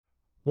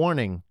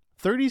Warning,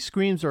 30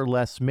 Screams or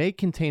Less may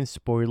contain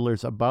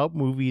spoilers about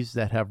movies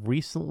that have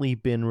recently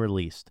been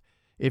released.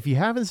 If you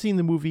haven't seen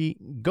the movie,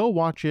 go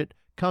watch it,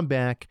 come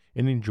back,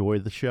 and enjoy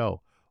the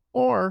show.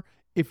 Or,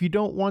 if you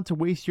don't want to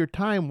waste your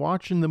time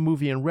watching the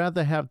movie and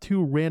rather have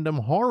two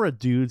random horror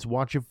dudes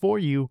watch it for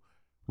you,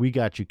 we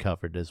got you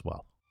covered as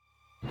well.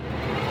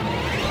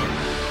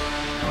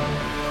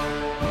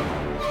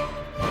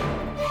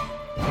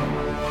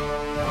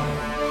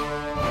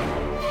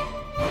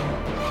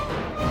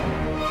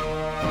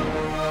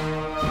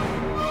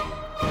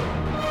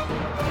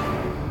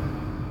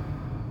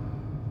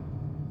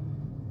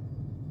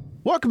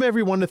 Welcome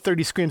everyone to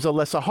 30 Screams or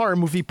Less, a horror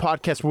movie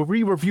podcast where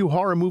we review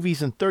horror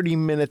movies in 30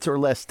 minutes or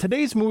less.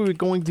 Today's movie we're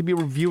going to be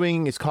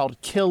reviewing is called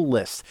Kill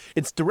List.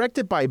 It's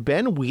directed by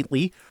Ben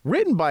Wheatley,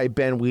 written by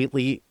Ben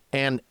Wheatley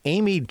and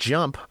Amy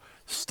Jump,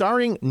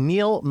 starring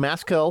Neil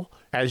Maskell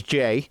as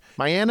Jay,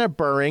 Mayanna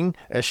Buring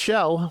as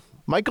Shell,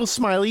 Michael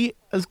Smiley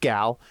as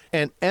Gal,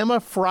 and Emma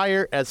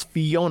Fryer as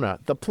Fiona.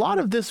 The plot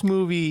of this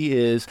movie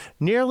is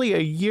nearly a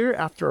year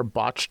after a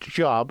botched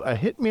job, a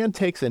hitman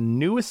takes a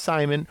new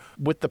assignment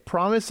with the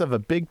promise of a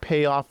big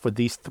payoff for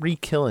these 3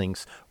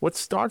 killings. What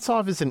starts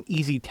off as an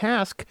easy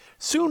task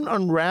soon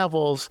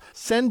unravels,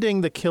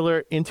 sending the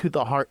killer into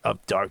the heart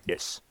of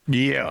darkness.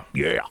 Yeah.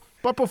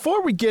 But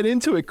before we get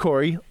into it,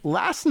 Corey,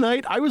 last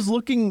night I was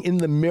looking in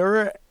the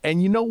mirror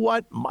and you know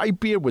what? My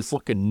beard was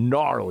looking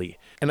gnarly.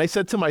 And I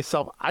said to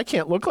myself, I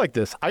can't look like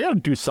this. I got to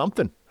do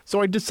something. So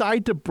I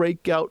decided to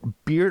break out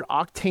Beard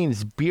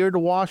Octane's beard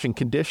wash and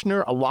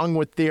conditioner along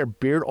with their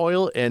beard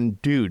oil.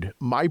 And dude,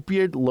 my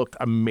beard looked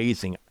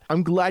amazing.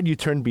 I'm glad you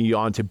turned me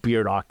on to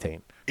Beard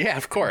Octane. Yeah,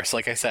 of course.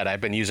 Like I said,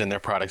 I've been using their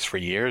products for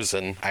years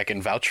and I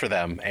can vouch for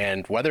them.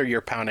 And whether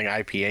you're pounding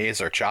IPAs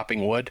or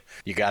chopping wood,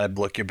 you got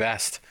to look your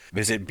best.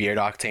 Visit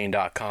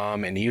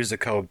beardoctane.com and use the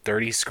code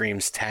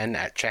 30screams10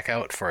 at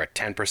checkout for a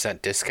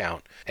 10%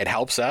 discount. It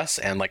helps us.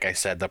 And like I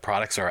said, the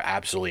products are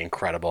absolutely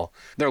incredible.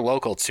 They're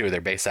local too.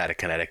 They're based out of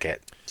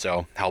Connecticut.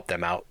 So help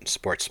them out and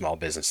support small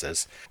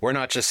businesses. We're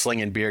not just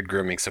slinging beard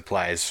grooming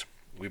supplies.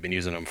 We've been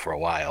using them for a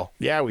while.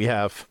 Yeah, we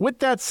have. With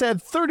that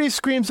said, 30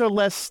 Screams or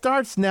Less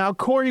starts now.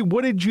 Corey,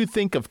 what did you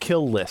think of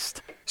Kill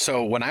List?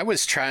 So when I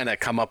was trying to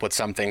come up with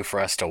something for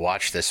us to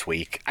watch this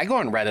week, I go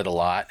on Reddit a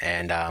lot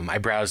and I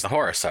browse the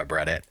horror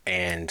subreddit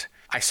and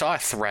I saw a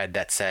thread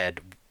that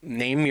said,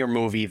 name your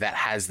movie that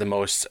has the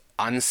most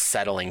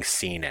unsettling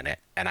scene in it.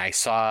 And I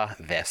saw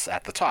this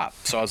at the top.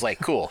 So I was like,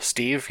 cool,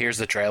 Steve, here's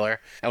the trailer.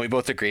 And we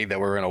both agreed that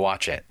we were going to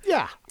watch it.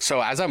 Yeah.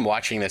 So as I'm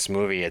watching this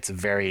movie, it's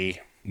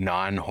very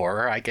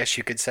non-horror, I guess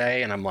you could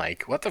say, and I'm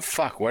like, what the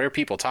fuck, what are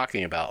people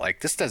talking about?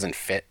 Like, this doesn't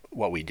fit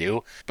what we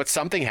do. But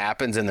something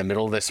happens in the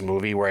middle of this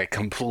movie where it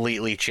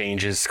completely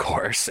changes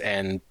course,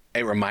 and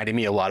it reminded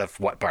me a lot of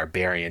what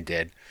Barbarian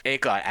did. It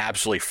got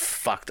absolutely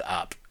fucked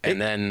up, and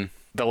then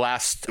the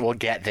last, we'll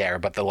get there,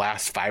 but the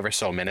last 5 or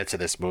so minutes of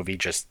this movie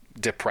just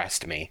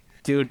depressed me.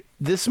 Dude,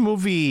 this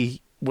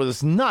movie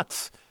was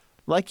nuts.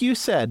 Like you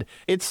said,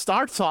 it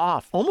starts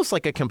off almost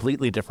like a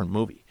completely different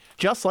movie,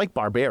 just like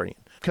Barbarian.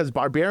 Because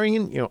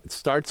Barbarian, it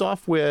starts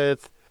off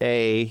with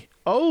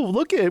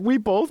look at, we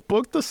both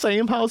booked the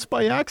same house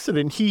by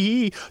accident,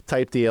 hee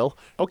type deal.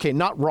 Okay,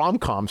 not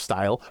rom-com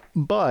style,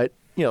 but,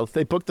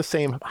 they booked the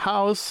same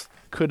house.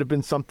 Could have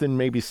been something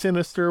maybe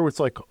sinister.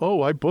 It's like,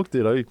 oh, I booked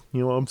it.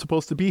 I'm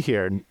supposed to be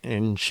here,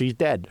 and she's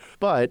dead.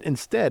 But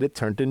instead, it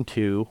turned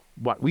into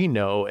what we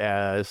know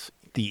as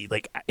the,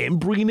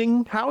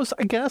 inbreeding house,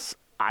 I guess.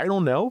 I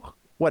don't know.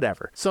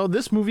 Whatever. So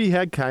this movie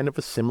had kind of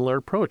a similar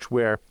approach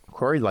where,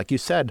 Corey, like you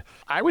said,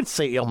 I would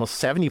say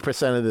almost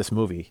 70% of this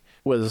movie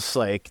was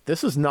like,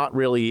 this is not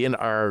really in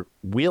our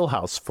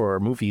wheelhouse for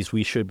movies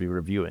we should be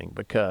reviewing,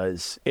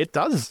 because it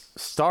does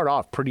start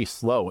off pretty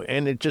slow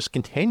and it just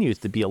continues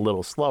to be a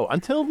little slow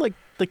until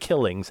the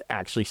killings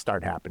actually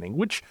start happening,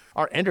 which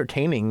are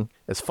entertaining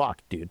as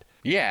fuck, dude.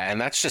 Yeah,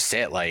 and that's just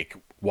it.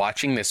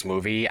 Watching this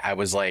movie, I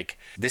was like,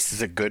 this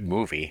is a good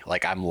movie.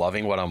 I'm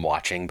loving what I'm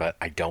watching, but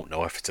I don't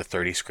know if it's a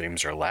 30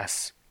 Screams or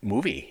Less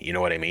movie. You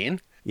know what I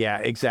mean? Yeah,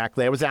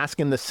 exactly. I was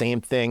asking the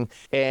same thing.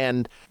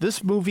 And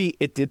this movie,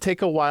 it did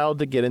take a while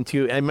to get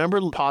into. I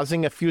remember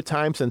pausing a few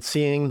times and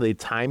seeing the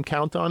time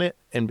count on it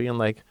and being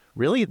like,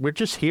 really? We're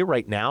just here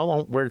right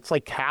now? Where it's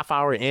like half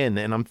hour in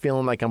and I'm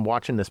feeling like I'm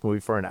watching this movie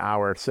for an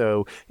hour.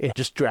 So it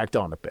just dragged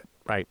on a bit,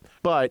 right?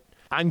 But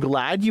I'm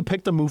glad you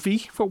picked a movie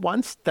for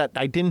once that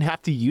I didn't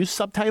have to use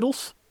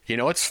subtitles. You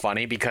know, it's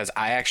funny because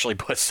I actually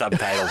put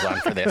subtitles on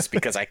for this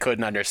because I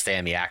couldn't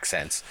understand the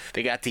accents.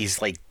 They got these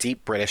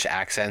deep British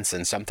accents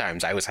and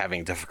sometimes I was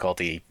having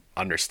difficulty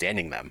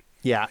understanding them.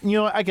 Yeah,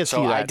 I can see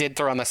that. So I did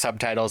throw on the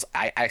subtitles.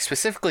 I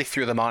specifically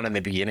threw them on in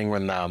the beginning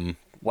when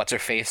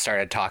what's-her-face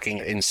started talking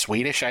in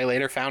Swedish, I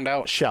later found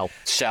out. Shell,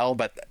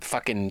 but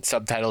fucking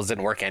subtitles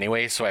didn't work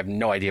anyway, so I have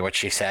no idea what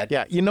she said.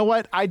 Yeah, you know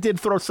what? I did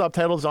throw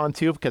subtitles on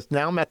too because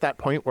now I'm at that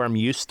point where I'm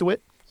used to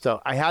it. So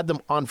I had them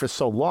on for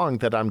so long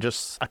that I'm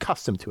just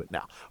accustomed to it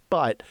now.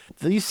 But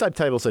these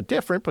subtitles are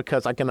different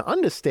because I can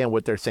understand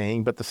what they're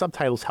saying, but the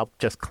subtitles help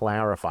just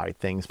clarify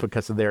things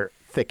because of their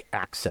thick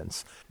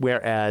accents.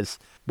 Whereas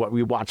what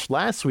we watched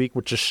last week,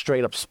 which is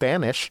straight up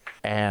Spanish.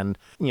 And,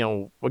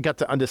 we got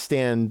to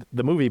understand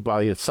the movie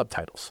by the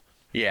subtitles.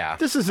 Yeah.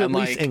 This is at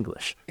least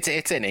English.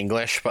 It's in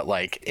English, but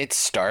it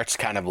starts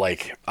kind of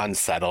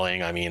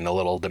unsettling. I mean, a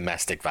little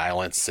domestic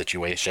violence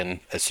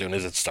situation as soon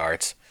as it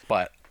starts.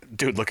 But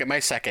dude, look at my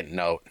second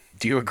note.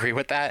 Do you agree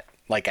with that?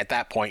 At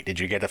that point, did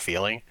you get a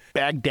feeling?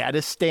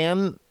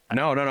 Baghdadistan?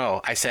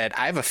 No. I said,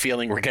 I have a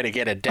feeling we're going to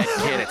get a dead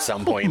kid at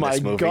some point in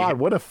this movie. Oh my God,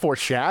 what a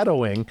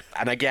foreshadowing.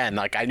 And again,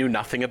 I knew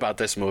nothing about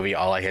this movie.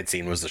 All I had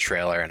seen was the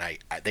trailer, and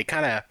they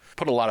kind of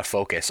put a lot of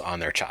focus on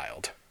their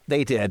child.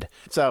 They did.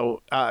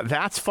 So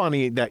that's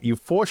funny that you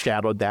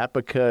foreshadowed that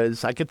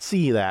because I could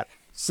see that.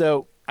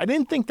 So I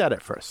didn't think that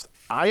at first.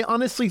 I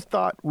honestly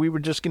thought we were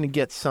just going to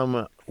get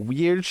some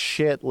weird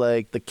shit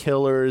like the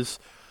killers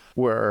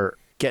were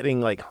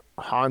getting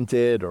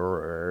haunted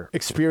or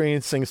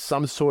experiencing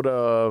some sort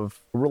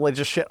of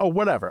religious shit or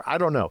whatever. I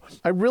don't know.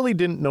 I really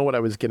didn't know what I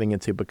was getting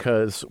into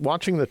because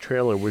watching the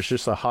trailer was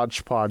just a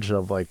hodgepodge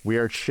of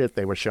weird shit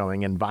they were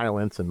showing and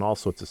violence and all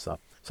sorts of stuff.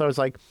 So I was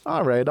like,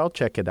 all right, I'll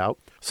check it out.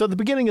 So the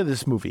beginning of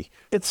this movie,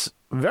 it's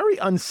very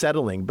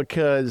unsettling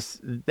because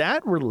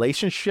that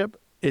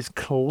relationship is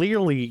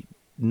clearly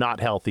not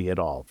healthy at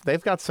all.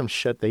 They've got some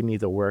shit they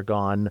need to work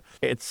on.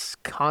 It's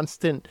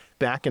constant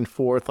back and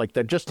forth.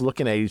 They're just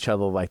looking at each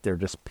other like they're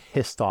just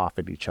pissed off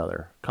at each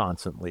other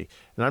constantly.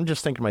 And I'm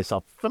just thinking to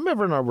myself, if I'm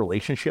ever in a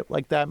relationship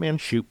like that, man,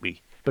 shoot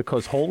me.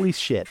 Because holy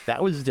shit,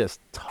 that was just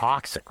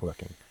toxic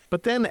looking.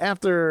 But then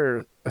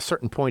after a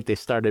certain point, they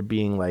started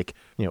being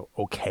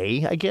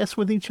okay, I guess,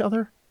 with each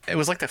other. It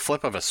was like the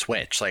flip of a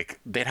switch.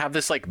 They'd have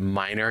this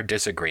minor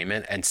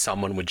disagreement and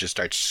someone would just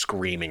start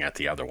screaming at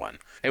the other one.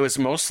 It was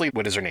mostly,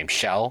 what is her name?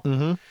 Shell?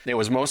 Mm-hmm. It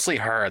was mostly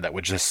her that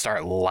would just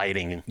start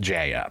lighting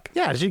Jay up.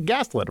 Yeah, she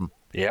gaslit him.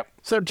 Yep.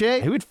 So Jay,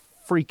 he would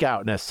freak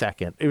out in a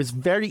second. It was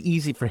very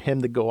easy for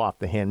him to go off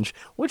the hinge,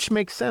 which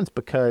makes sense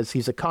because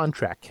he's a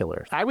contract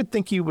killer. I would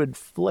think you would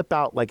flip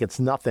out like it's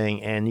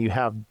nothing and you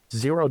have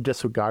zero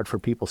disregard for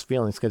people's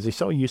feelings because he's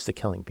so used to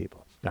killing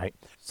people, right?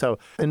 So,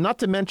 and not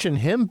to mention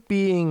him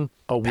being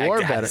a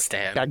war veteran.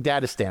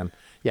 Baghdadistan.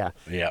 Yeah.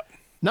 Yep.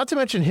 Not to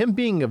mention him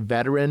being a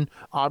veteran,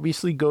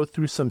 obviously go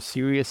through some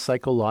serious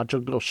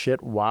psychological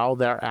shit while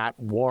they're at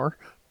war.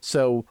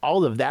 So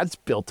all of that's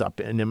built up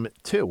in him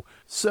too.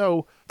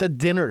 So the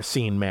dinner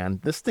scene,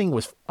 man, this thing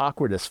was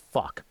awkward as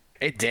fuck.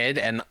 It did.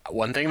 And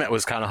one thing that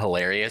was kind of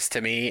hilarious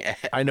to me.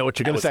 I know what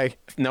you're going to say.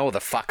 No, the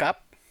fuck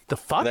up. The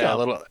fuck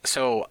up?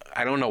 So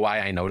I don't know why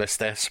I noticed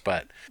this,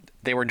 but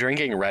they were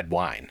drinking red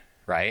wine,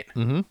 right?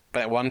 Mm-hmm.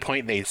 But at one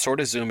point they sort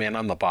of zoom in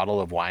on the bottle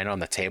of wine on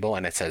the table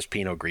and it says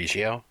Pinot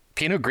Grigio.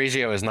 Pinot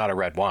Grigio is not a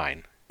red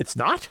wine. It's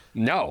not?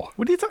 No.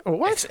 What are you talking?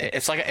 What?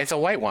 It's a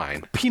white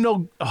wine.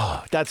 Pinot.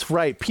 Oh, that's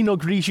right. Pinot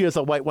Grigio is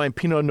a white wine.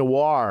 Pinot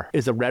Noir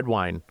is a red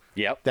wine.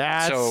 Yep.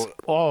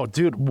 Oh,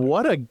 dude,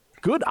 what a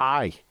good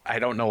eye. I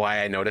don't know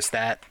why I noticed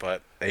that,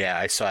 but yeah,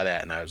 I saw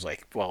that and I was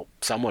like, well,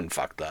 someone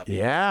fucked up.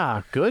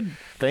 Yeah, good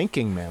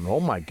thinking, man. Oh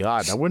my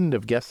God, I wouldn't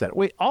have guessed that.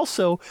 Wait,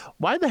 also,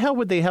 why the hell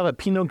would they have a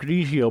Pinot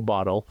Grigio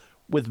bottle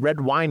with red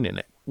wine in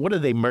it? What are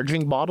they,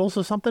 merging bottles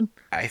or something?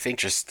 I think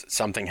just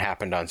something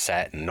happened on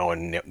set and no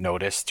one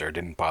noticed or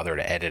didn't bother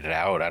to edit it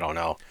out. I don't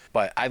know.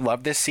 But I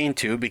love this scene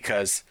too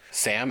because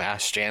Sam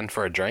asked Jan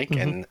for a drink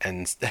and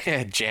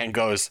Jan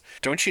goes,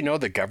 don't you know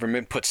the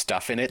government puts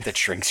stuff in it that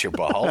shrinks your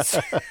balls?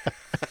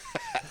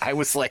 I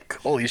was like,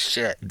 holy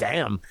shit.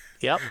 Damn.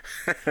 Yep.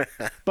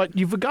 But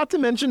you forgot to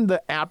mention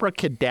the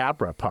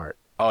abracadabra part.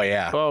 Oh,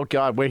 yeah. Oh,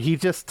 God, where he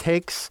just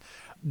takes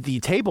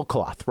the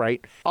tablecloth,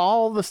 right?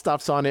 All the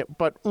stuff's on it.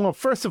 But, well,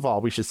 first of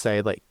all, we should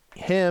say,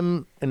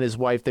 him and his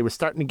wife, they were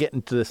starting to get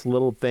into this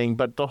little thing,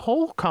 but the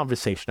whole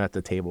conversation at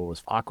the table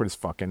was awkward as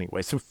fuck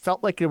anyway. So it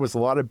felt like there was a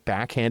lot of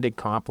backhanded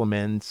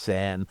compliments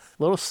and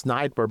little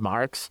snide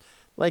remarks.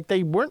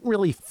 They weren't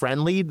really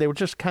friendly. They were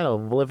just kind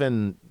of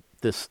living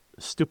this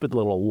stupid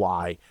little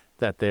lie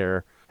that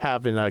they're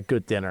having a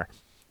good dinner.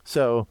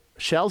 So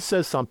Shell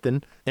says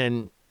something,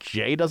 and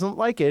Jay doesn't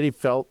like it. He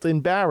felt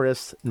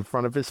embarrassed in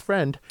front of his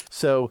friend.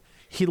 So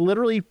he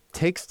literally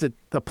takes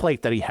the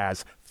plate that he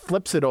has,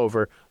 flips it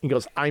over, and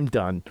goes, I'm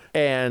done,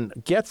 and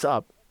gets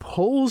up,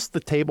 pulls the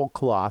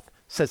tablecloth,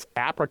 says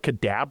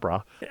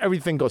abracadabra.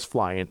 Everything goes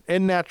flying,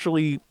 and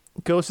naturally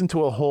goes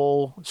into a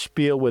whole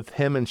spiel with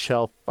him and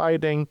Shell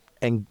fighting.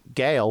 And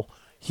Gale,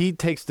 he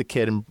takes the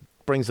kid and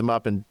brings him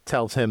up and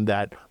tells him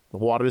that the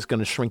water is going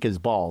to shrink his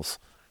balls.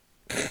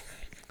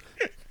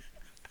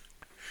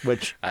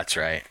 Which... That's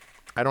right.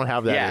 I don't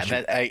have that issue.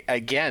 Yeah,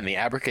 again, the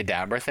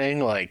abracadabra thing,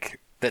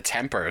 the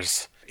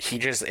tempers,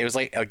 it was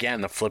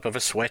again, the flip of a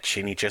switch,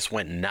 and he just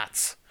went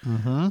nuts.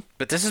 Mm-hmm.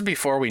 But this is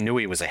before we knew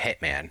he was a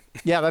hitman.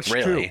 Yeah, that's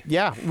really true.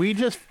 Yeah, we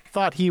just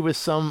thought he was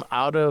some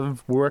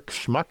out-of-work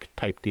schmuck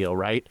type deal,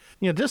 right?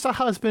 Just a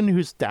husband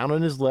who's down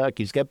on his luck.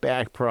 He's got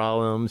back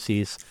problems.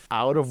 He's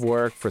out of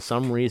work for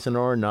some reason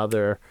or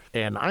another.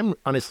 And I'm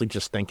honestly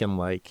just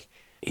thinking,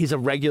 he's a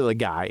regular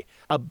guy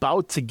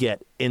about to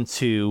get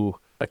into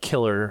a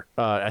killer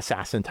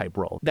assassin type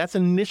role. That's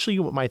initially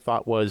what my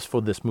thought was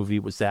for this movie,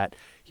 was that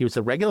he was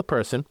a regular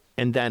person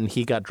and then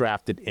he got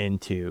drafted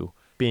into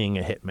being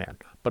a hitman.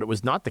 But it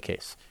was not the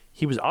case.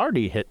 He was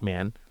already a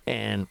hitman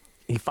and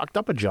he fucked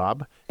up a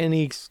job and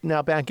he's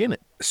now back in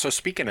it. So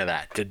speaking of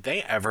that, did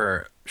they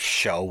ever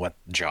show what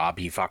job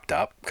he fucked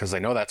up? Because I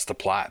know that's the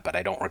plot, but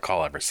I don't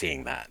recall ever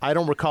seeing that. I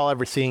don't recall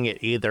ever seeing it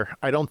either.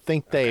 I don't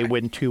think they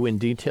went too in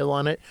detail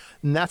on it.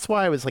 And that's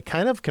why I was like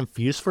kind of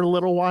confused for a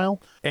little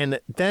while. And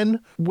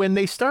then when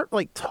they start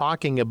like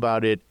talking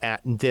about it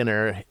at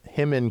dinner,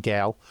 him and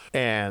Gail,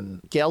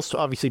 and Gail's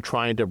obviously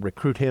trying to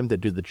recruit him to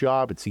do the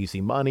job. It's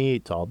easy money.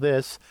 It's all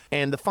this.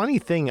 And the funny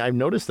thing I've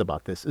noticed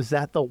about this is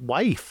that the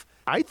wife,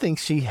 I think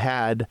she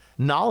had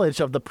knowledge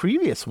of the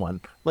previous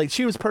one. Like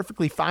she was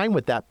perfectly fine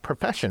with that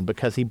profession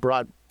because he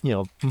brought,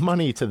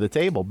 money to the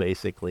table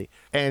basically.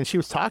 And she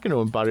was talking to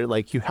him about it.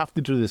 Like, you have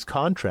to do this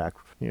contract.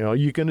 Are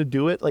you going to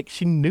do it? Like,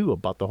 she knew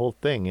about the whole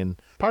thing. And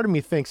part of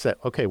me thinks that,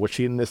 okay, was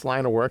she in this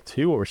line of work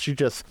too? Or she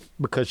just,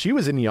 because she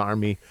was in the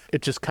army,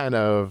 it just kind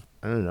of,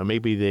 I don't know,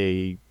 maybe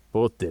they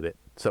both did it.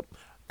 So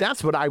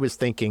that's what I was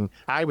thinking.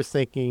 I was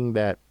thinking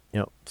that,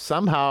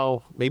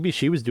 somehow maybe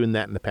she was doing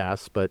that in the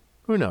past, but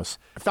who knows?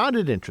 I found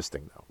it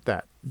interesting, though,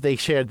 that they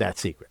shared that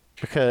secret.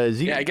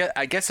 Because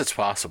I guess it's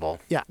possible.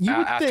 Yeah, you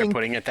would after think,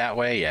 putting it that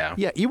way, yeah.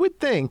 Yeah, you would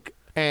think,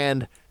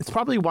 and it's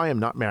probably why I'm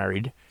not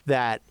married,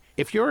 that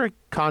if you're a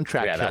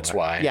contract killer... Yeah, that's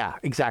why. Yeah,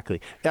 exactly.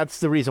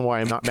 That's the reason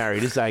why I'm not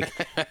married. Is like,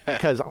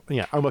 because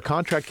I'm a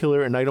contract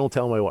killer and I don't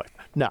tell my wife.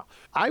 No,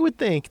 I would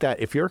think that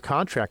if you're a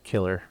contract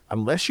killer,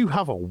 unless you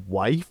have a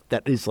wife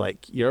that is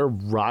like your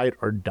ride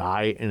or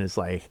die and is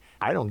like,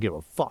 I don't give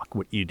a fuck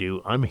what you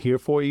do, I'm here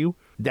for you,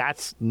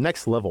 that's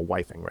next level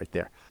wifing right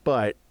there.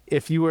 But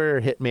if you were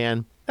a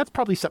hitman, that's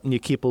probably something you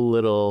keep a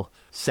little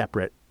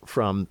separate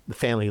from the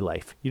family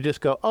life. You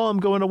just go, oh, I'm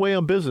going away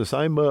on business.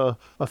 I'm a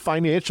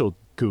financial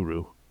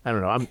guru. I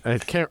don't know.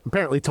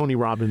 Apparently Tony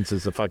Robbins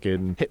is a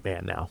fucking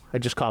hitman now. I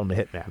just call him a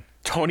hitman.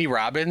 Tony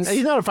Robbins?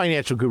 He's not a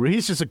financial guru.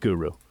 He's just a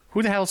guru.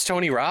 Who the hell's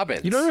Tony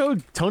Robbins? You don't know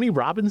who Tony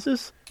Robbins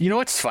is? You know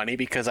what's funny?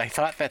 Because I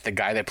thought that the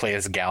guy that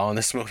plays Gal in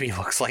this movie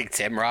looks like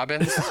Tim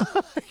Robbins.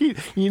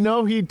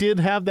 He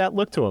did have that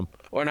look to him.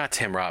 Or not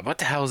Tim Robbins. What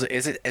the hell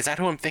is it? Is that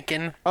who I'm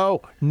thinking?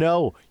 Oh,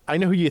 no. I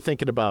know who you're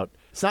thinking about.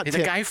 It's not the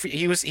Tim. guy.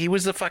 He was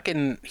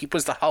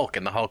the Hulk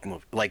in the Hulk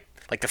movie, like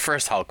the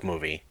first Hulk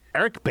movie.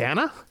 Eric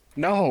Bana?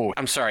 No,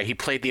 I'm sorry. He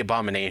played the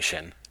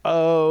Abomination.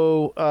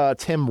 Oh,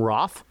 Tim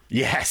Roth?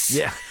 Yes.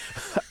 Yeah.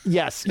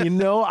 Yes.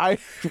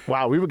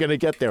 Wow, we were going to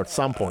get there at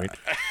some point.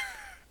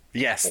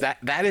 Yes,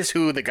 that is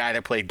who the guy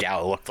that played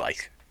Gal looked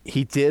like.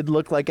 He did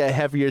look like a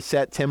heavier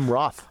set Tim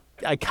Roth.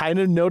 I kind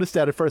of noticed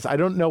that at first. I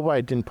don't know why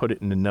I didn't put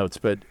it in the notes,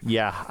 but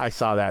yeah, I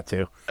saw that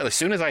too. As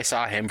soon as I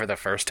saw him for the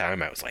first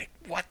time, I was like,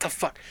 what the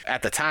fuck?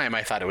 At the time,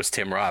 I thought it was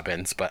Tim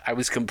Robbins, but I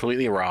was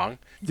completely wrong.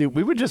 Dude,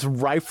 we were just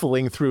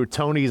rifling through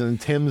Tony's and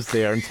Tim's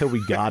there until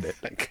we got it.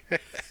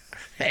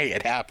 Hey,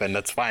 it happened.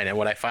 That's fine. And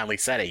when I finally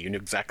said it, you knew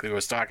exactly what I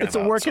was talking about.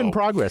 It's a work in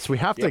progress. We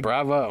have to.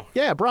 Bravo.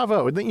 Yeah,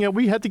 bravo.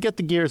 We had to get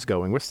the gears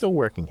going. We're still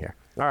working here.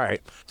 All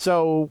right.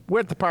 So we're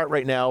at the part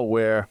right now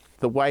where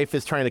the wife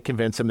is trying to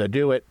convince him to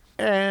do it,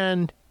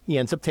 and he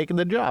ends up taking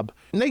the job.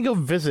 And they go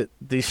visit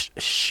this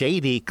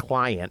shady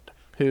client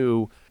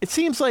who, it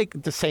seems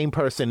like the same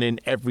person in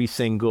every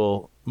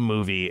single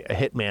movie a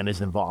hitman is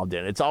involved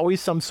in. It's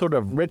always some sort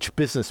of rich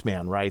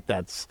businessman, right,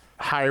 that's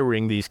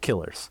hiring these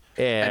killers.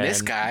 And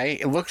this guy,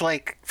 it looked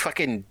like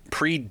fucking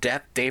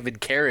pre-death David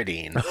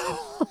Carradine.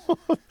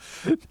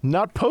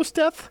 Not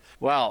post-death?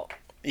 Well,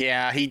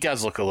 yeah, he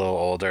does look a little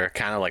older,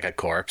 kind of like a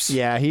corpse.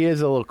 Yeah, he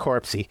is a little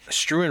corpsey.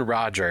 Struan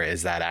Roger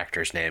is that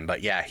actor's name,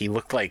 but yeah, he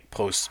looked like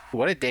post...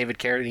 What did David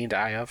Carradine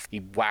die of? He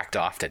whacked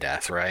off to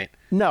death, right?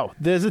 No,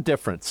 there's a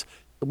difference.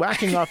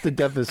 Whacking off to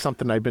death is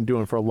something I've been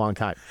doing for a long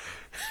time.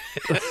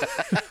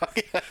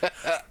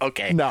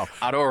 Okay. No.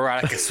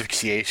 Autoerotic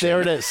asphyxiation. There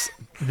it is.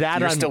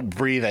 You're still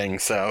breathing,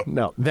 so...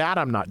 No, that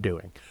I'm not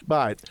doing.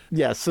 But,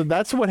 yeah, so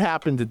that's what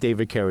happened to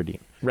David Carradine.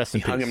 Rest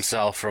in peace. He hung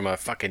himself from a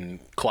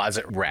fucking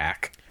closet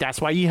rack. That's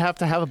why you have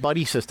to have a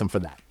buddy system for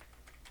that.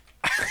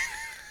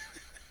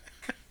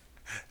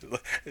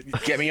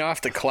 Get me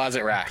off the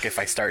closet rack if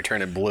I start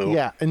turning blue.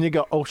 Yeah, and you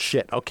go, oh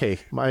shit, okay,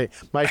 my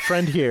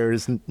friend here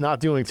is not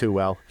doing too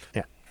well.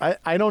 Yeah,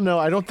 I don't know.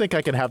 I don't think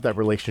I can have that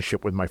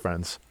relationship with my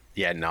friends.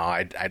 Yeah, no,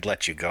 I'd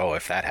let you go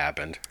if that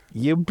happened.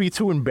 You'd be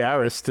too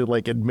embarrassed to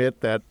like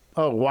admit that.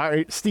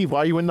 Oh, Steve? Why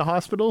are you in the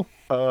hospital?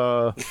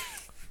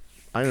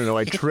 I don't know.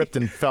 I tripped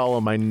and fell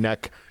on my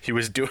neck. He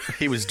was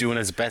doing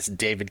his best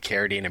David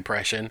Carradine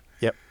impression.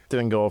 Yep,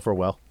 didn't go over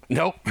well.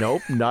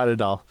 Nope, not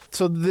at all.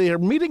 So they're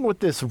meeting with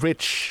this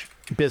rich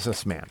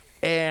businessman,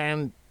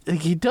 and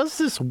he does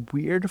this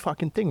weird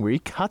fucking thing where he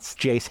cuts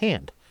Jay's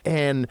hand.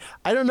 And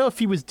I don't know if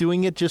he was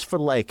doing it just for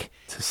like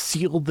to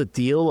seal the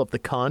deal of the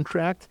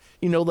contract,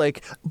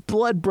 like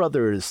blood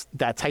brothers,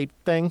 that type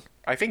thing.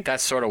 I think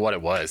that's sort of what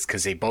it was,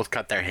 because they both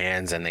cut their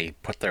hands and they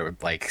put their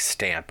like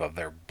stamp of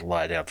their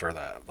blood over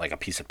the like a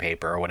piece of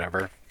paper or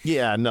whatever.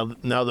 Yeah,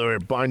 now they're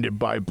binded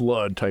by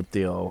blood type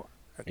deal.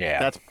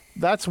 Yeah.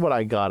 That's what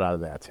I got out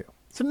of that too.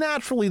 So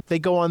naturally, they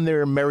go on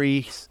their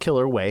merry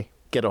killer way,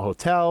 get a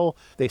hotel,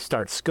 they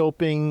start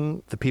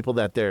scoping the people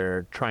that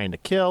they're trying to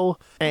kill,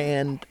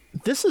 and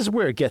this is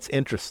where it gets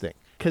interesting,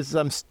 because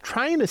I'm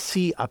trying to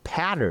see a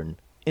pattern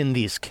in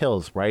these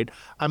kills, right?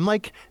 I'm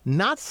like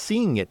not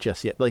seeing it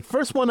just yet. Like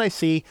first one I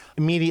see,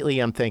 immediately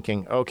I'm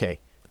thinking, okay,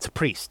 it's a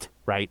priest,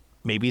 right?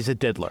 Maybe he's a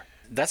diddler.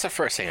 That's the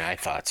first thing I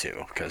thought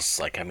too, because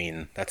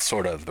that's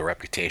sort of the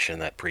reputation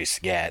that priests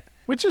get.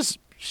 Which is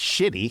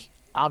shitty,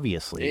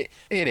 obviously.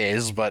 It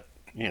is, but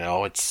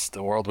it's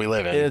the world we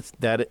live in.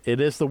 It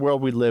is the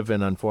world we live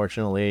in,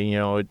 unfortunately.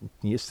 It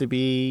used to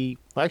be...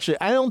 Actually,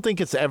 I don't think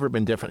it's ever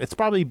been different. It's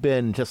probably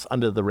been just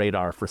under the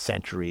radar for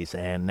centuries,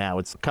 and now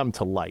it's come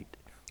to light.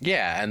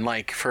 Yeah, and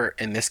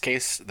in this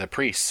case, the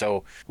priest.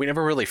 So we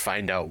never really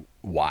find out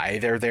why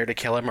they're there to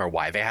kill him or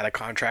why they had a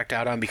contract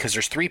out on, because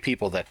there's 3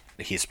 people that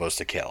he's supposed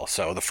to kill.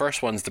 So the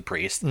first one's the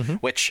priest,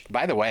 which,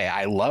 by the way,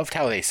 I loved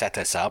how they set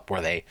this up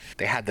where they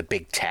had the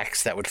big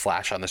text that would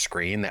flash on the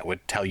screen that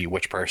would tell you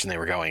which person they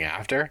were going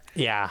after.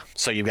 Yeah.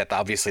 So you've got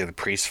obviously the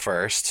priest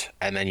first,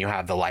 and then you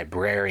have the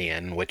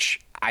librarian,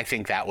 which I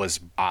think that was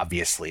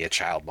obviously a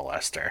child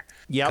molester.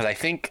 Yeah. Because I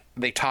think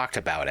they talked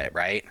about it,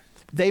 right?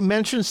 They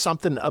mentioned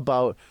something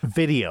about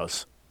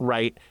videos,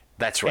 right?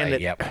 That's right,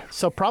 yep.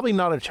 So probably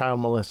not a child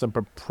molester,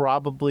 but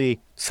probably...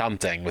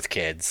 Something with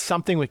kids.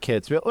 Something with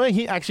kids. Well,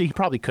 he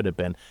probably could have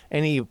been.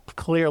 And he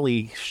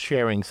clearly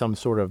sharing some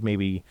sort of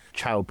maybe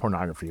child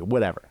pornography or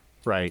whatever,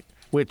 right?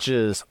 Which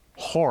is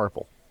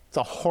horrible. It's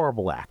a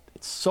horrible act.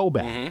 It's so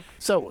bad. Mm-hmm.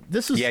 So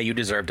this is... Yeah, you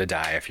deserve to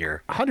die if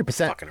you're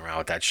 100% fucking around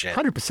with that shit.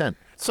 100%.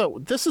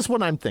 So this is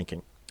what I'm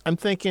thinking. I'm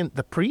thinking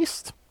the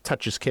priest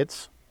touches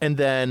kids. And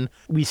then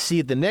we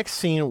see the next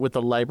scene with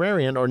the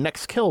librarian, or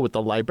next kill with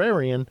the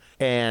librarian,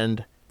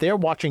 and they're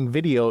watching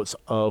videos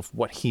of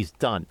what he's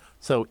done.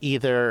 So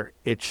either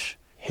it's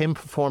him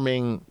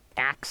performing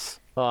acts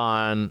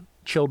on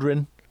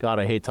children, God,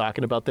 I hate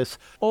talking about this,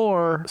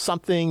 or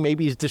something,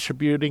 maybe he's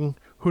distributing,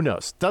 who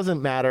knows?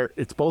 Doesn't matter.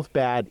 It's both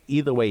bad.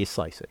 Either way you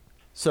slice it.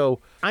 So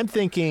I'm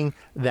thinking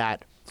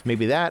that it's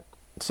maybe that.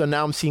 So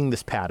now I'm seeing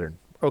this pattern.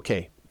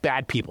 Okay,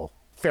 bad people.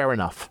 Fair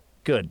enough.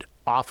 Good.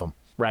 Awesome.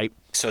 Right?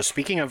 So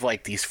speaking of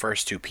these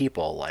first 2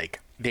 people,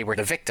 they were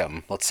the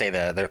victim. Let's say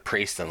the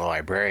priest and the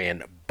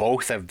librarian,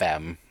 both of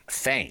them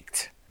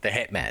thanked the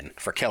hitmen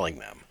for killing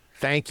them.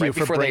 Thank you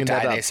for bringing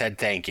that up. They said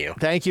thank you.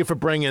 Thank you for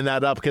bringing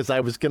that up, because I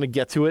was going to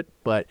get to it.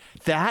 But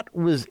that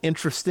was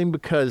interesting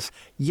because,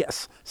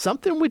 yes,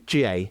 something with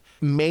Jay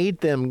made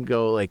them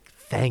go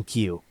thank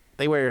you.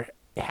 They were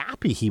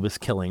happy he was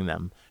killing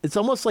them. It's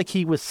almost like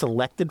he was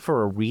selected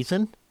for a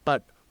reason,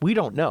 but we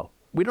don't know.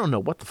 We don't know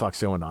what the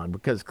fuck's going on,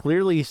 because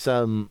clearly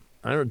some,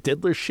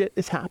 diddler shit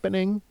is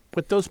happening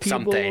with those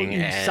people.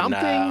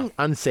 Something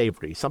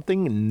unsavory,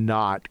 something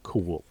not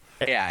cool.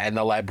 Yeah, and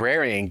the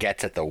librarian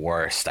gets it the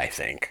worst, I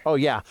think. Oh,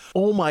 yeah.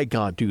 Oh, my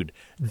God, dude.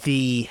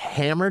 The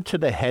hammer to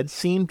the head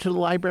scene to the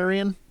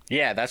librarian?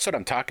 Yeah, that's what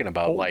I'm talking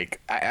about.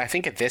 I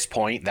think at this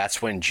point,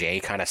 that's when Jay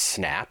kind of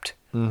snapped.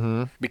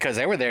 Mm-hmm. Because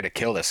they were there to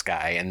kill this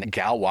guy, and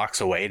Gal walks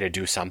away to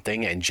do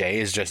something, and Jay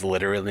is just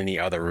literally in the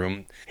other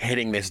room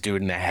hitting this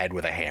dude in the head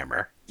with a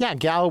hammer. Yeah,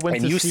 Gal went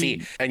and to you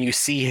see... And you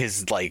see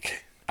his,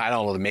 I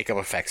don't know, the makeup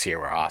effects here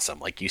were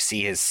awesome. You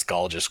see his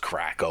skull just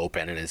crack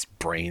open and his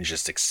brain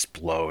just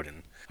explode,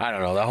 and I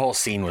don't know, the whole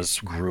scene was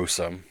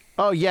gruesome.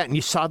 Oh, yeah, and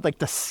you saw,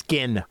 the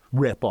skin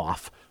rip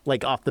off,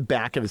 off the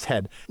back of his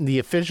head.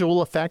 The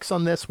visual effects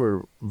on this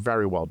were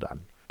very well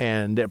done.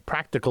 And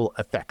practical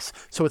effects.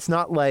 So it's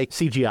not like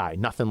CGI,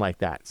 nothing like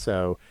that.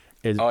 So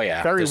it's very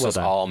well done. This was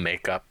all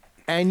makeup.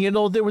 And,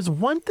 there was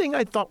one thing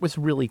I thought was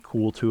really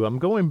cool, too. I'm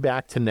going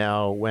back to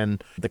now when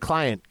the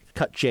client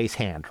cut Jay's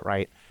hand,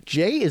 right?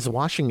 Jay is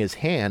washing his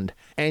hand,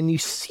 and you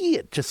see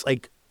it just,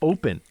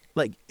 open.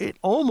 It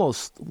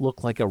almost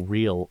looked like a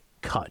real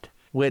cut.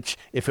 Which,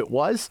 if it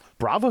was,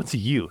 bravo to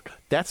you.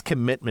 That's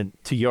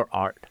commitment to your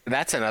art.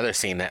 That's another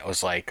scene that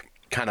was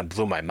kind of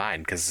blew my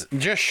mind, because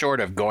just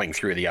short of going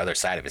through the other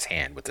side of his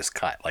hand with this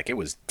cut, it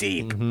was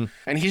deep. Mm-hmm.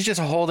 And he's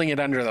just holding it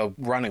under the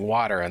running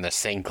water in the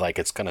sink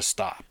it's gonna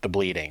stop the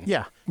bleeding.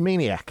 Yeah,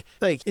 maniac.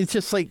 It's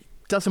just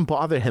doesn't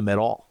bother him at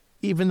all,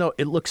 even though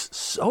it looks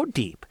so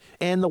deep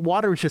and the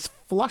water is just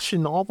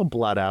flushing all the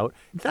blood out.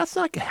 That's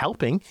not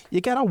helping. You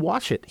gotta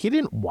wash it. He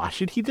didn't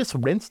wash it, he just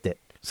rinsed it.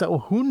 So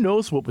who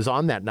knows what was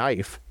on that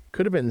knife?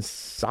 Could have been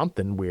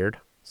something weird.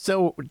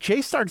 So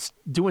Jay starts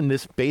doing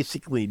this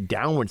basically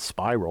downward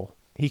spiral.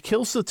 He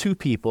kills the 2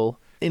 people,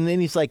 and then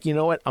he's like, you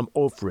know what? I'm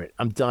over it.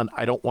 I'm done.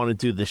 I don't want to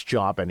do this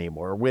job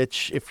anymore,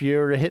 which, if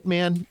you're a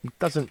hitman, it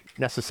doesn't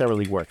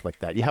necessarily work like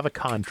that. You have a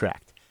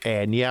contract,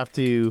 and you have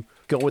to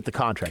go with the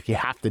contract. You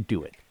have to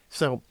do it.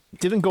 So it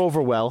didn't go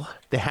over well.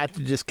 They had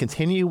to just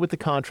continue with the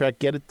contract,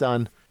 get it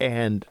done,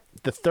 and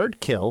the third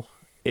kill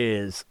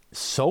is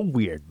so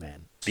weird,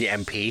 man. The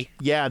MP?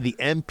 Yeah, the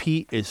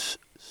MP is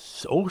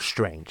so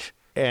strange.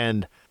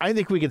 And I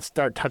think we can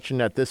start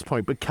touching at this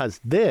point, because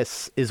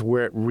this is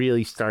where it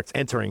really starts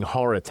entering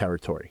horror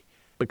territory.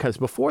 Because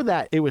before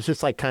that, it was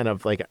just kind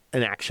of an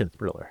action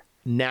thriller.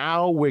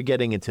 now we're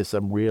getting into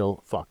some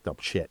real fucked up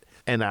shit.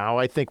 And now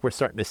I think we're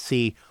starting to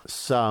see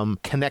some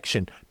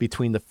connection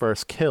between the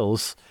first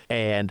kills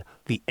and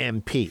the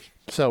MP.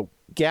 So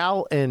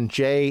Gal and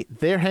Jay,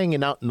 they're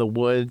hanging out in the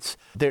woods.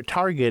 Their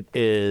target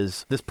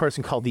is this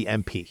person called the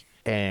MP.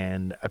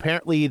 And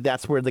apparently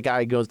that's where the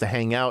guy goes to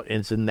hang out,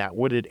 is in that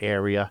wooded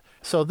area.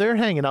 So they're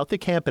hanging out, they're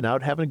camping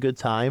out, having a good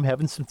time,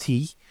 having some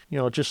tea,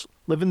 just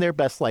living their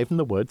best life in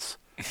the woods.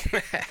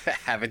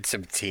 Having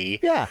some tea.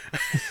 Yeah.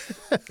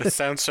 This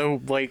sounds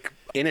so,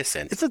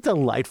 innocent. It's a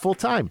delightful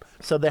time.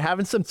 So they're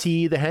having some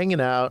tea, they're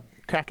hanging out,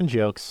 cracking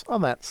jokes, all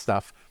that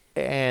stuff.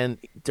 And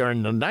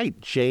during the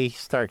night, Jay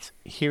starts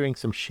hearing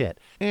some shit.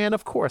 And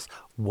of course,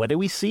 what do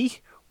we see?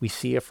 We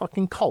see a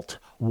fucking cult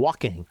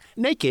walking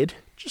naked,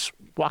 just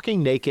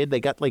walking naked. They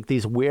got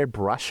these weird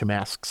brush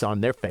masks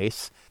on their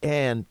face.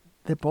 And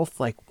they're both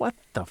like, what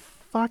the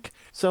fuck?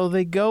 So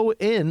they go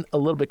in a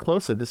little bit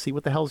closer to see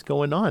what the hell's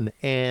going on.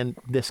 And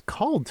this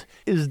cult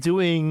is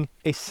doing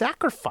a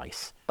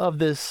sacrifice of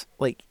this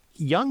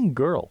young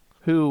girl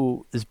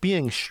who is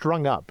being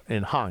strung up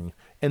and hung.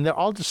 And they're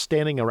all just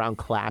standing around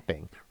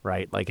clapping,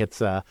 right? Like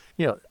it's a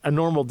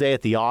normal day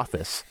at the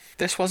office.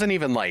 This wasn't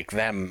even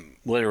them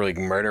literally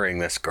murdering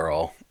this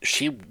girl.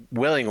 She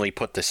willingly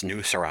put this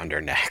noose around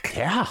her neck.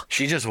 Yeah.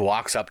 She just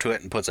walks up to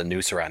it and puts a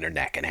noose around her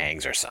neck and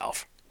hangs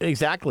herself.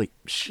 Exactly.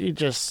 She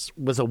just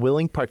was a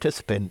willing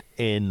participant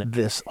in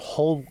this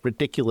whole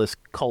ridiculous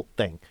cult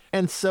thing.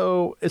 And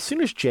so as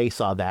soon as Jay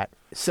saw that,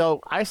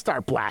 so I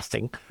start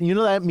blasting. You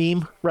know that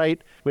meme,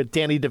 right? With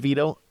Danny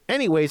DeVito?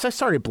 Anyways, I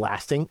started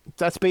blasting.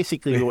 That's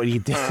basically what he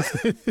did.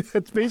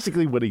 That's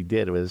basically what he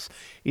did was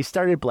he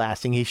started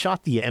blasting. He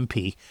shot the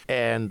MP.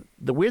 And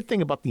the weird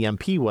thing about the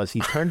MP was he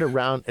turned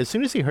around. As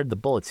soon as he heard the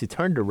bullets, he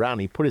turned around.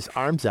 He put his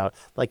arms out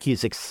like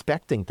he's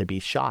expecting to be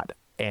shot.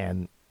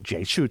 And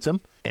Jay shoots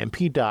him.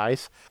 MP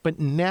dies. But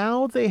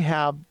now they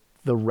have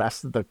the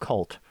rest of the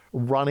cult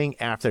running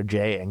after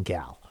Jay and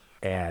Gal.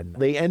 And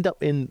they end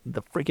up in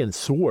the freaking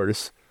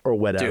sewers or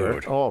whatever.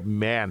 Dude. Oh,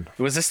 man.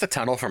 Was this the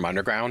tunnel from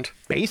Underground?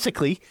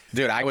 Basically.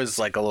 Dude, I was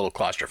a little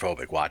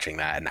claustrophobic watching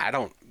that.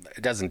 And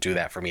it doesn't do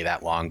that for me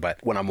that long. But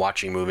when I'm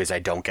watching movies, I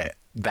don't get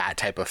that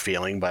type of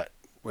feeling. But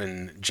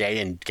when Jay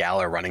and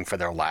Gal are running for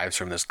their lives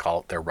from this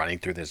cult, they're running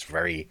through this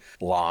very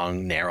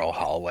long, narrow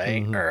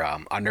hallway or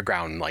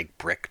underground,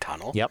 brick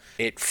tunnel. Yep.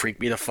 It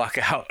freaked me the fuck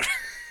out.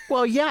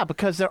 Well, yeah,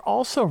 because they're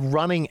also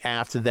running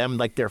after them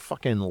like they're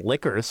fucking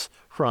lickers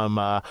from,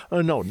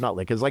 no, not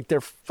lickers, like they're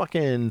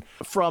fucking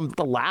from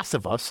The Last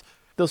of Us.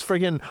 Those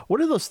friggin',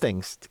 what are those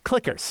things?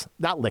 Clickers.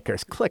 Not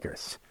lickers,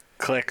 clickers.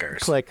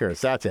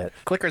 Clickers, that's it.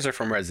 Clickers are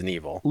from Resident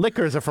Evil.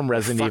 Lickers are from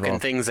Resident Evil. Fucking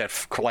things that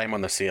climb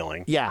on the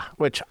ceiling. Yeah,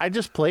 which I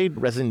just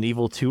played Resident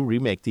Evil 2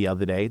 Remake the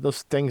other day.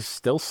 Those things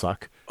still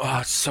suck. Oh,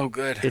 it's so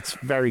good. It's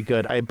very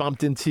good. I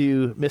bumped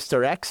into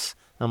Mr. X.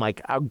 I'm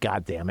like, oh,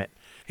 God damn it.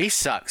 He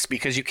sucks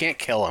because you can't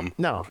kill him.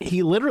 No,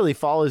 he literally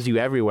follows you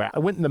everywhere. I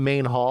went in the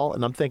main hall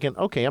and I'm thinking,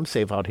 okay, I'm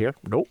safe out here.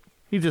 Nope.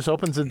 He just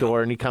opens the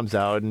door and he comes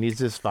out and he's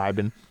just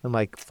vibing. I'm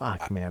like,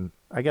 fuck, man.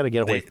 I got to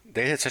get away.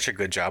 They did such a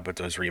good job with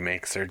those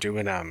remakes. They're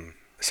doing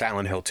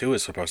Silent Hill 2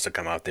 is supposed to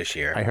come out this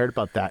year. I heard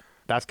about that.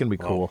 That's going to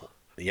be cool.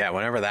 Yeah,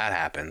 whenever that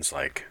happens,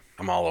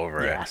 I'm all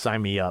over it. Yeah,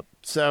 sign me up.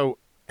 So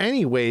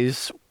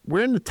anyways,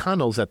 we're in the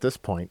tunnels at this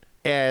point.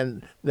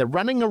 And they're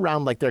running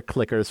around like they're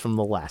clickers from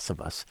The Last of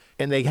Us.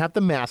 And they have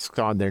the masks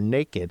on. They're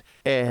naked.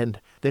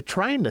 And they're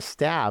trying to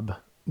stab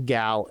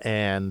Gal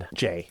and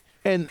Jay.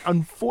 And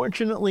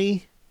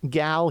unfortunately,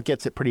 Gal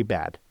gets it pretty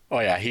bad. Oh,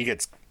 yeah. He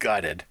gets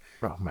gutted.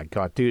 Oh, my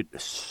God, dude.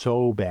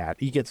 So bad.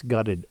 He gets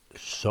gutted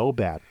so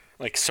bad.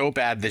 So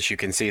bad that you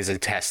can see his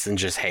intestines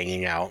just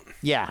hanging out.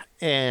 Yeah.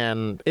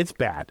 And it's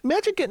bad.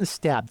 Imagine getting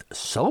stabbed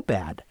so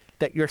bad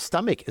that your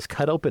stomach is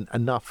cut open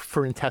enough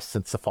for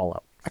intestines to fall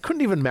out. I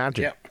couldn't even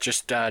imagine. Yeah,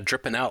 just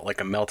dripping out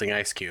like a melting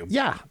ice cube.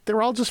 Yeah,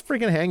 they're all just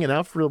freaking hanging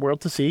out for the world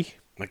to see.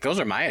 Those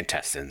are my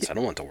intestines. I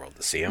don't want the world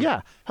to see them.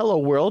 Yeah. Hello,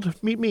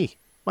 world. Meet me.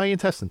 My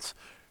intestines.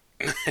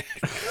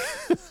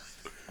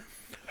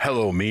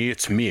 Hello, me.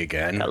 It's me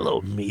again. Hello,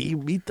 me.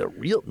 Meet the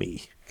real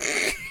me.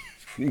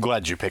 I'm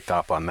glad you picked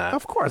up on that.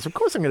 Of course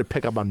I'm going to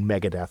pick up on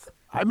Megadeth.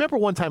 I remember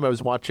one time I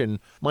was watching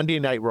Monday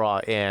Night Raw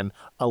and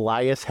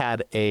Elias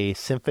had a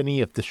Symphony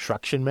of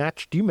Destruction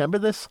match. Do you remember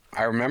this?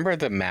 I remember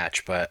the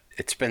match, but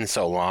it's been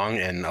so long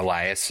and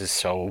Elias is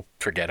so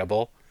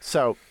forgettable.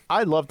 So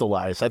I loved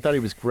Elias. I thought he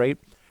was great.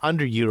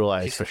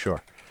 Underutilized for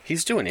sure.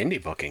 He's doing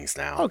indie bookings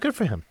now. Oh, good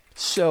for him.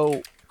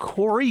 So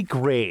Corey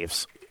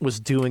Graves was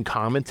doing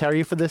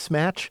commentary for this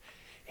match.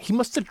 He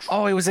must have...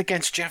 Oh, it was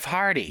against Jeff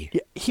Hardy.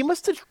 Yeah, he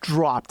must have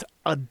dropped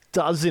a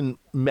dozen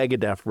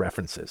Megadeth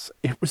references.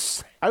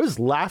 I was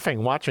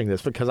laughing watching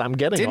this because I'm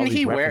getting all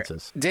these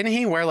references. Didn't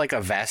he wear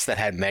a vest that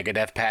had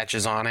Megadeth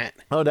patches on it?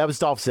 Oh, that was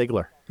Dolph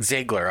Ziggler.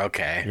 Ziggler,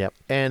 okay. Yep.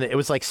 And it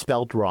was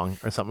spelled wrong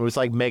or something. It was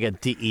Mega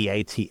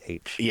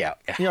Death. Yeah.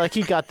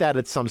 He got that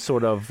at some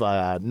sort of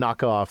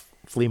knockoff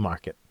flea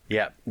market.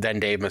 Yeah. Then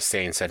Dave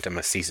Mustaine sent him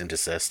a cease and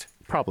desist.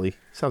 Probably.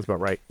 Sounds about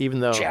right.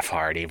 Even though... Jeff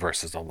Hardy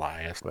versus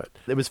Elias. But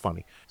it was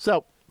funny.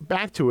 So,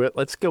 back to it.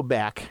 Let's go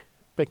back.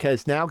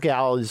 because now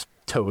Gal is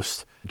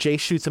toast. Jay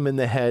shoots him in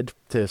the head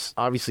to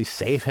obviously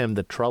save him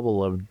the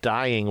trouble of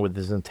dying with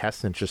his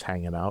intestines just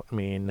hanging out. I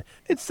mean,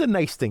 it's a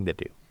nice thing to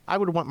do. I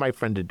would want my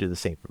friend to do the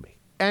same for me.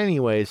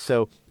 Anyways,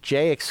 so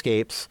Jay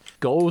escapes,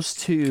 goes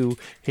to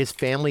his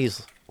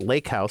family's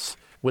lake house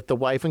with the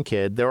wife and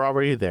kid. They're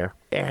already there.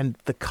 And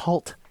the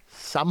cult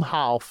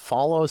somehow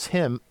follows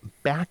him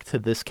back to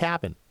this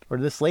cabin or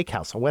this lake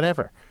house or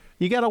whatever.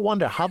 You got to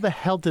wonder, how the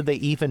hell did they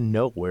even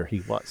know where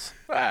he was?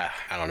 I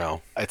don't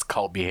know. It's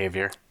cult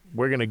behavior.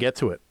 We're going to get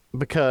to it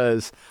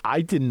because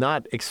I did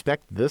not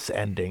expect this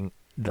ending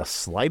the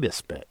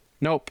slightest bit.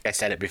 Nope. I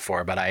said it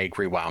before, but I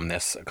rewound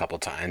this a couple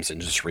times and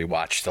just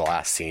rewatched the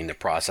last scene to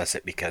process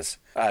it because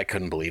I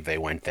couldn't believe they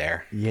went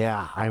there.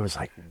 Yeah, I was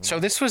like... So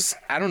this was...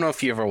 I don't know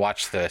if you ever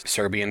watched the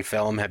Serbian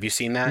film. Have you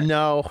seen that?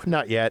 No,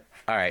 not yet.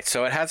 All right.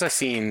 So it has a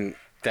scene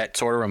that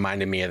sort of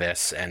reminded me of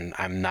this, and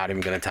I'm not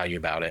even going to tell you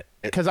about it.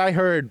 Because I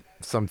heard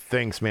some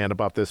things, man,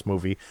 about this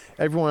movie.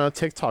 Everyone on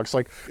TikTok's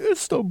like,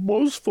 it's the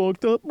most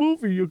fucked up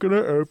movie you're going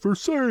to ever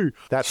see.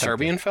 That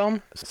Serbian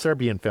film?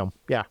 Serbian film,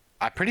 yeah.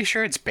 I'm pretty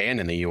sure it's banned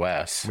in the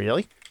U.S.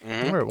 Really?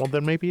 Mm-hmm. All right, well,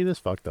 then maybe it is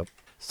fucked up.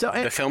 So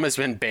the film has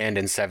been banned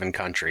in 7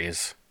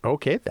 countries.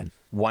 Okay, then.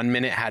 1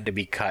 minute had to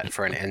be cut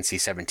for an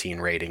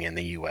NC-17 rating in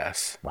the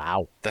U.S.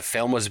 Wow. The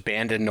film was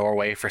banned in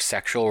Norway for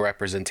sexual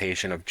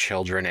representation of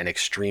children and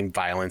extreme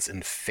violence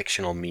in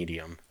fictional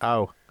medium.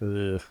 Oh,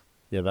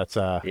 yeah, that's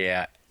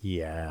Yeah.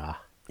 Yeah.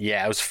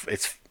 Yeah,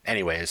 it's.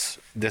 Anyways,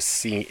 this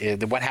scene,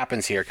 what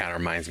happens here kind of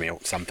reminds me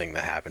of something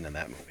that happened in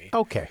that movie.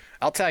 Okay.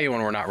 I'll tell you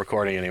when we're not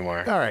recording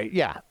anymore. All right,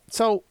 yeah.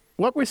 So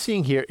what we're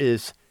seeing here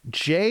is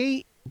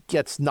Jay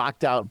gets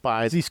knocked out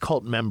by these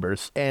cult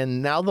members,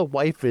 and now the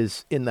wife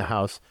is in the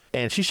house,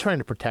 and she's trying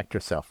to protect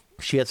herself.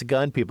 She has a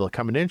gun. People are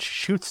coming in. She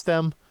shoots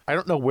them. I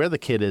don't know where the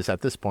kid is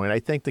at this point.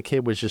 I think the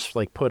kid was just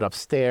like put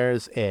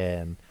upstairs,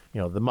 and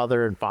the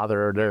mother and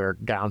father are there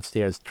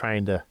downstairs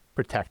trying to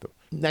protect them.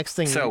 Next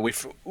thing. So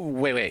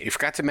wait. You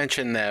forgot to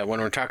mention that when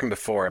we were talking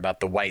before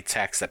about the white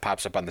text that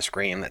pops up on the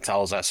screen that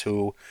tells us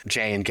who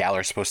Jay and Gal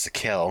are supposed to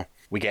kill.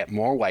 We get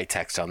more white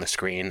text on the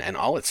screen, and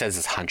all it says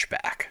is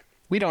Hunchback.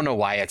 We don't know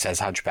why it says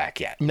Hunchback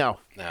yet. No,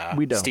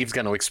 we don't. Steve's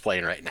going to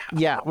explain right now.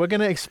 Yeah, we're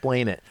going to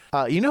explain it.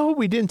 You know who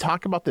we didn't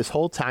talk about this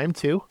whole time,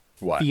 too?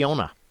 What?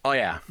 Fiona. Oh,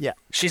 yeah. Yeah.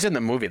 She's in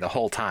the movie the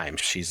whole time.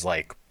 She's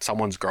like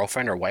someone's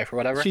girlfriend or wife or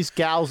whatever. She's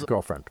Gal's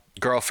girlfriend.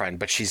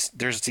 But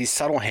there's these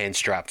subtle hints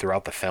dropped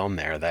throughout the film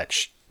there that,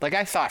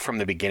 I thought from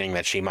the beginning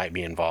that she might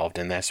be involved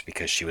in this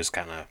because she was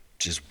kind of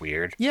just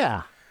weird.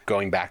 Yeah.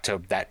 Going back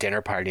to that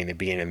dinner party in the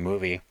beginning of the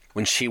movie,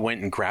 when she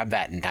went and grabbed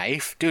that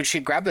knife. Dude, she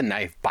grabbed the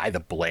knife by the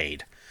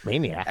blade.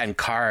 Maniac. And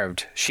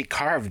she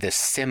carved this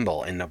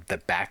symbol in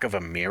the back of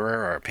a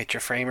mirror or a picture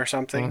frame or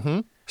something. Mm-hmm.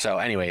 So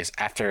anyways,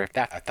 after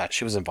that, I thought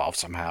she was involved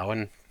somehow.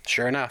 And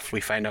sure enough, we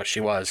find out she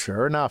was.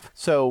 Sure enough.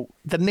 So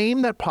the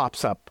name that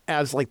pops up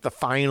as like the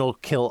final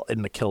kill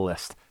in the kill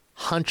list,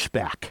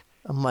 Hunchback.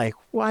 I'm like,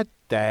 what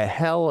the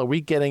hell are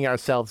we getting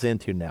ourselves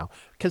into now?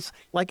 Because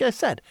like I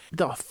said,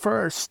 the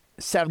first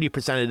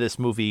 70% of this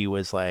movie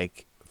was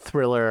like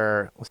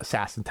thriller,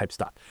 assassin type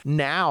stuff.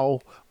 Now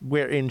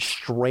we're in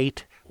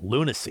straight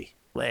lunacy,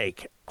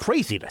 like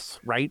craziness,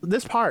 right?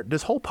 This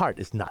whole part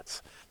is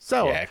nuts.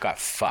 So yeah, it got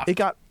fucked. It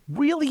got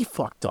really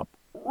fucked up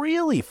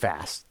really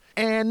fast.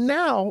 And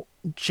now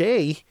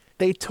Jay,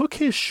 they took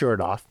his shirt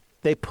off.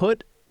 They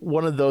put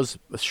one of those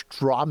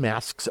straw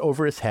masks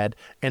over his head,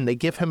 and they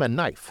give him a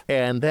knife.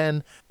 And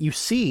then you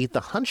see the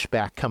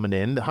Hunchback coming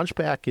in. The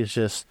Hunchback is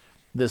just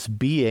this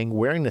being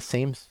wearing the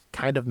same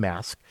kind of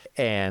mask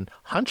and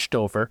hunched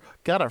over,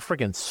 got a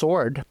friggin'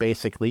 sword,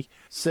 basically.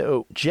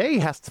 So Jay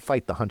has to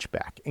fight the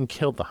Hunchback and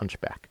kill the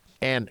Hunchback.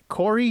 And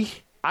Corey,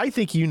 I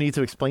think you need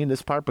to explain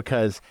this part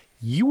because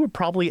you were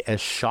probably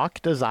as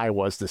shocked as I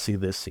was to see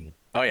this scene.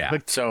 Oh, yeah.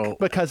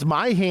 Because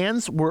my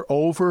hands were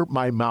over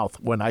my mouth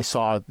when I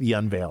saw the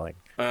unveiling.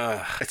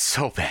 It's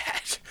so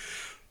bad.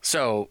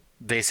 So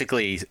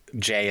basically,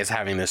 Jay is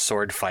having this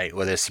sword fight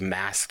with this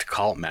masked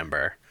cult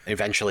member.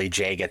 Eventually,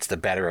 Jay gets the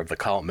better of the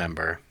cult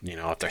member,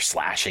 after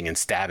slashing and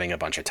stabbing a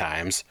bunch of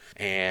times.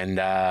 And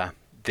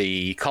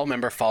the cult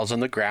member falls on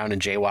the ground,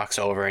 and Jay walks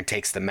over and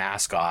takes the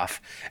mask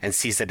off and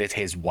sees that it's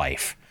his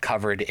wife,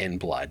 covered in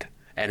blood.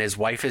 And his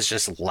wife is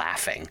just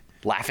laughing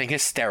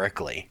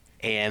hysterically.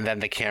 And then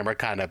the camera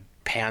kind of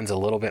pans a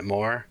little bit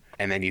more,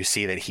 and then you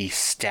see that he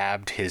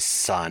stabbed his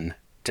son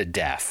to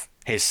death.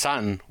 His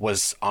son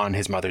was on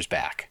his mother's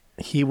back.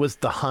 He was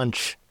the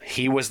hunch.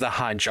 He was the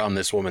hunch on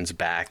this woman's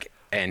back,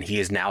 and he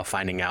is now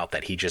finding out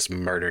that he just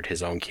murdered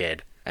his own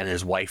kid, and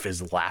his wife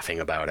is laughing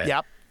about it.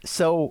 Yep.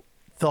 So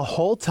the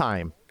whole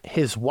time,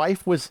 his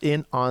wife was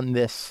in on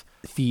this,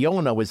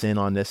 Fiona was in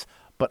on this,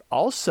 but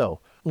also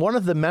one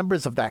of the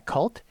members of that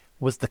cult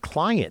was the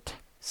client.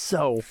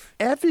 So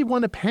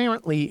everyone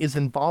apparently is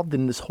involved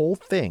in this whole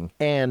thing,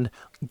 and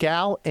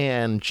Gal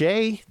and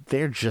Jay,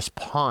 they're just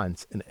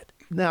pawns in it.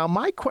 Now,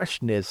 my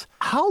question is,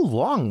 how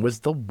long was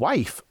the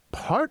wife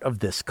part of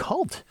this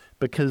cult?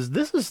 Because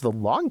this is the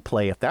long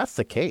play if that's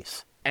the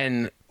case.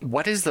 And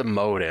what is the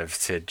motive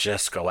to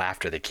just go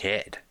after the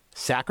kid?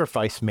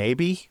 sacrifice,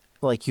 maybe.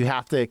 Like, you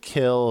have to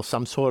kill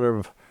some sort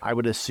of, I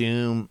would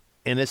assume,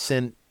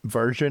 innocent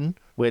version,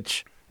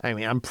 which, I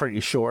mean, I'm pretty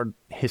sure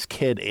his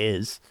kid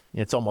is.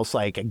 It's almost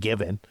like a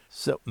given.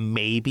 So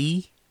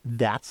maybe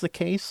that's the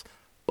case.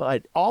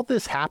 But all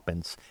this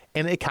happens,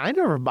 and it kind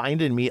of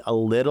reminded me a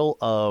little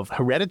of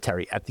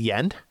Hereditary at the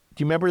end.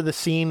 Do you remember the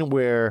scene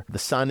where the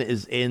son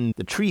is in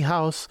the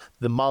treehouse,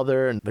 the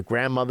mother and the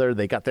grandmother,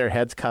 they got their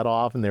heads cut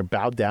off and they're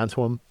bowed down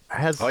to him? It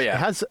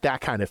has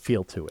that kind of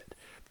feel to it.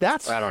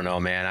 I don't know,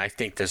 man. I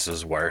think this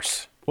is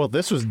worse. Well,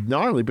 this was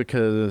gnarly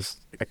because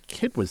a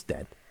kid was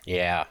dead.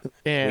 Yeah.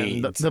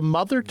 And the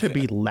mother to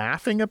be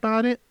laughing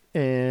about it,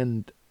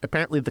 and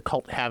apparently the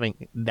cult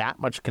having that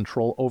much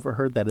control over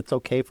her that it's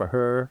okay for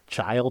her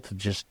child to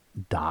just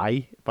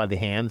die by the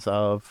hands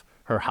of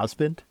her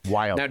husband.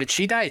 Wild. Now, did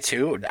she die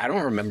too? I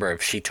don't remember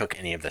if she took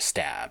any of the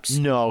stabs.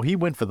 No, he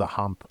went for the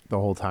hump the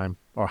whole time,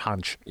 or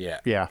hunch.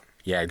 Yeah. Yeah.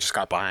 Yeah, just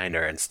got behind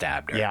her and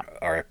stabbed her. Yeah.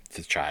 Or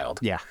the child.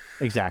 Yeah,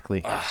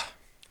 exactly.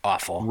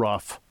 Awful.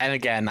 Rough. And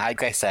again,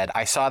 like I said,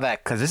 I saw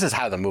that because this is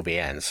how the movie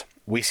ends.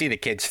 We see the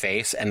kid's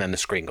face and then the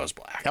screen goes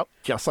black. Yep,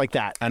 just like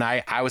that. And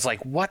I was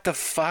like, what the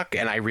fuck?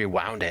 And I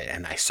rewound it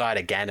and I saw it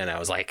again and I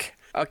was like,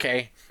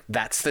 okay,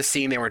 that's the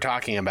scene they were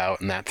talking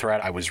about in that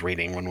thread I was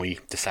reading when we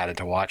decided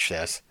to watch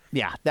this.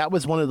 Yeah, that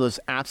was one of those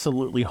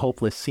absolutely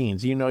hopeless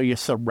scenes. You know, you're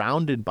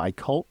surrounded by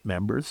cult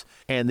members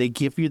and they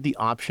give you the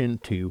option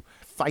to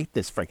fight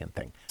this freaking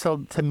thing.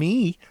 So to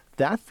me,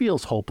 that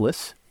feels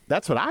hopeless.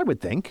 That's what I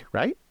would think,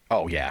 right?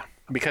 Oh, yeah.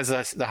 Because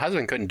the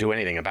husband couldn't do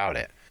anything about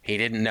it. He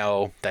didn't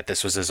know that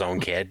this was his own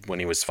kid when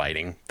he was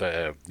fighting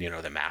the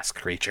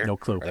masked creature. No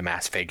clue. Or the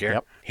masked figure.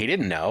 Yep. He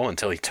didn't know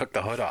until he took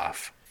the hood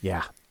off.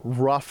 Yeah,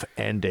 rough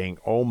ending.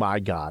 Oh, my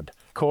God.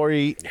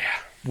 Corey,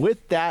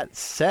 with that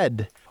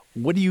said,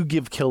 what do you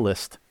give Kill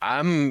List?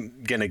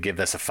 I'm going to give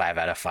this a 5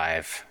 out of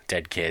 5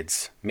 dead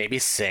kids. Maybe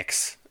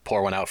 6.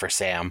 Pour one out for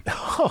Sam.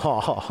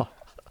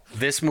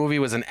 This movie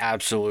was an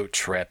absolute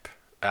trip.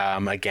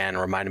 Again,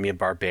 reminded me of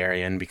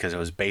Barbarian because it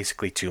was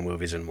basically 2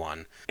 movies in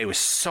one. It was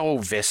so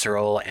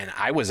visceral, and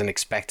I wasn't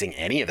expecting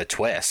any of the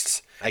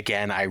twists.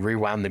 Again, I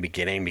rewound the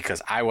beginning because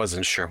I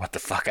wasn't sure what the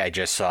fuck I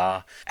just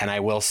saw. And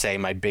I will say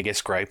my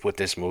biggest gripe with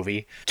this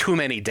movie, too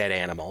many dead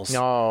animals.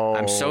 No.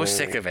 I'm so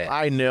sick of it.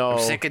 I know. I'm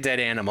sick of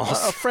dead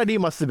animals. Freddie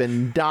must have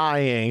been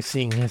dying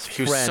seeing his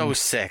He friend. was so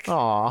sick.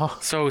 Aw.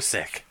 So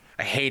sick.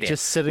 I hate it.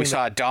 Just sitting we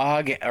saw a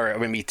dog, or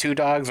maybe 2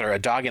 dogs, or a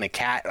dog and a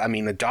cat. I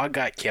mean, the dog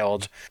got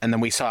killed, and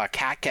then we saw a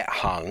cat get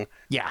hung.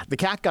 Yeah, the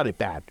cat got it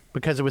bad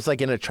because it was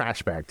like in a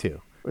trash bag,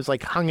 too. It was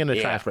like hung in a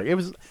trash bag. It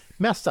was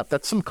messed up.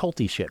 That's some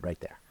culty shit right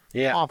there.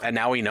 Yeah, Awful. And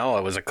now we know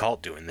it was a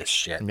cult doing this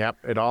shit. Yep,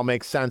 it all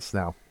makes sense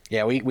now.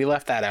 Yeah, we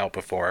left that out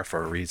before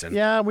for a reason.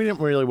 Yeah, we didn't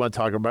really want to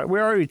talk about it.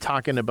 We're already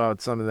talking about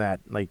some of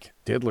that, like,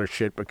 diddler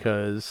shit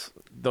because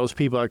those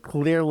people are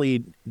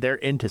clearly, they're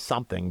into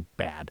something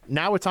bad.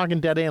 Now we're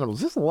talking dead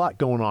animals. There's a lot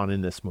going on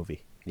in this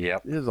movie.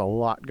 Yep. There's a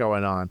lot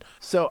going on.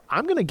 So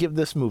I'm going to give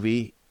this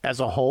movie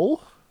as a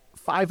whole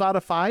 5 out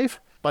of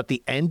 5, but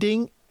the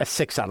ending a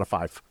 6 out of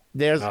 5.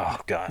 Oh,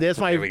 God. There's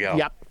my, Here we go.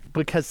 Yep.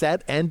 Because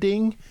that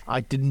ending,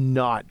 I did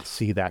not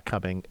see that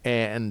coming.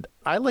 And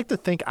I like to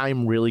think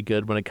I'm really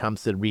good when it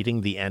comes to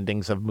reading the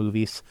endings of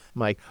movies. I'm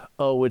like,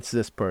 oh, it's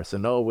this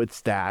person. Oh, it's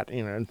that.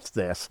 It's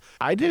this.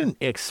 I didn't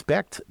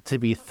expect to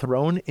be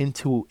thrown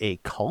into a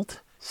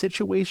cult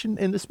situation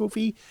in this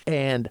movie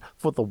and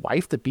for the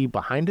wife to be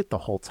behind it the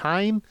whole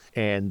time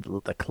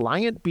and the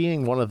client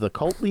being one of the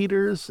cult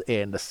leaders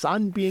and the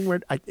son being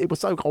it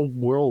was like a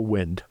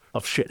whirlwind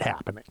of shit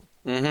happening.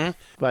 Mm-hmm.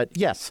 But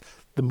yes,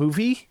 the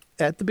movie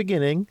at the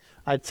beginning,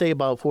 I'd say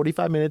about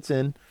 45 minutes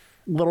in,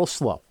 a little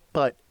slow.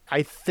 But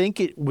I think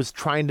it was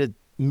trying to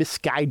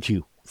misguide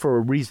you for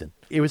a reason.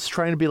 It was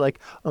trying to be like,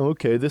 oh,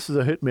 okay, this is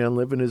a hitman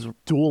living his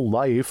dual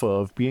life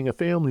of being a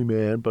family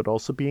man, but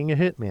also being a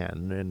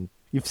hitman. And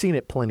you've seen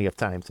it plenty of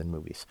times in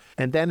movies.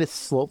 And then it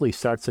slowly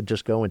starts to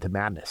just go into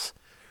madness.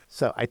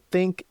 So I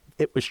think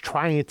it was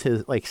trying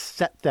to like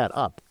set that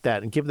up,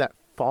 that and give that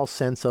false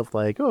sense of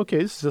like, oh, okay,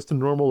 this is just a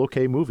normal,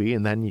 okay movie.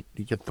 And then you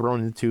get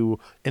thrown into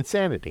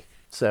insanity.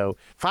 So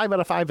 5 out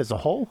of 5 as a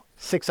whole,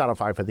 6 out of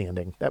 5 for the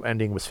ending. That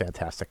ending was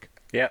fantastic.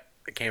 Yep.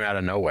 It came out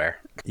of nowhere.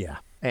 Yeah.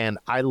 And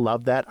I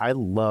love that. I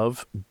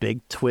love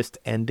big twist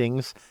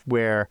endings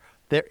where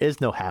there is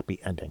no happy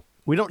ending.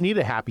 We don't need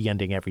a happy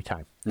ending every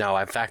time. No,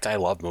 in fact, I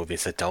love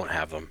movies that don't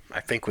have them. I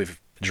think we've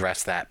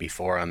addressed that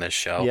before on this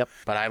show. Yep.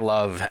 But I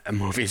love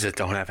movies that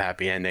don't have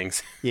happy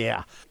endings.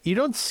 Yeah. You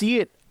don't see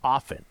it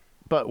often.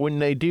 But when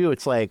they do,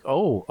 it's like,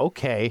 oh,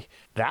 okay,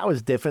 that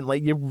was different.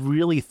 Like, you're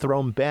really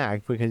thrown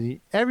back because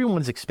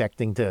everyone's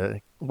expecting to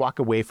walk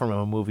away from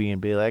a movie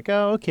and be like,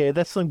 oh, okay,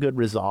 that's some good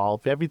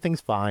resolve. Everything's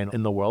fine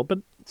in the world. But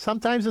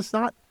sometimes it's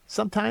not.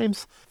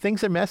 Sometimes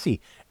things are messy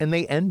and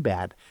they end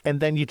bad. And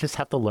then you just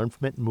have to learn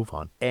from it and move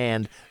on.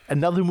 And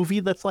another movie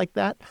that's like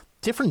that,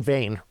 different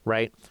vein,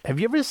 right?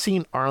 Have you ever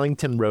seen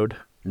Arlington Road?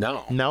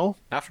 No. No?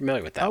 Not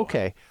familiar with that one.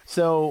 Okay.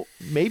 So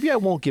maybe I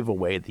won't give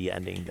away the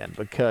ending then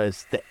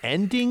because the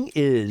ending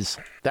is,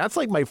 that's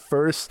like my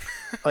first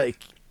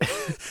like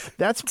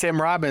That's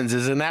Tim Robbins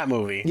is in that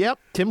movie. Yep,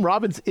 Tim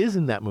Robbins is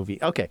in that movie.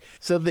 Okay,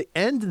 so the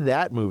end of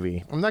that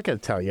movie, I'm not going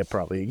to tell you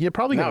probably. You're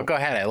probably No, going to... go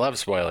ahead. I love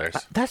spoilers.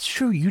 That's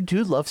true. You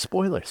do love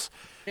spoilers.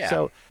 Yeah.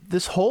 So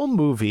this whole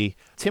movie,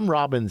 Tim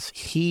Robbins,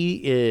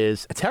 he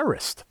is a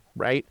terrorist,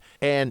 right?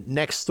 And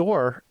next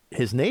door,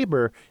 his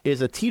neighbor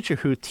is a teacher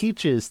who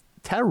teaches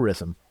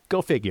terrorism.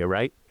 Go figure,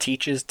 right?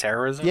 Teaches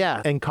terrorism?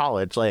 Yeah, in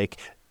college, like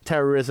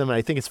terrorism.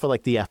 I think it's for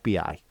like the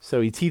FBI.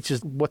 So he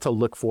teaches what to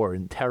look for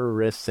in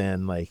terrorists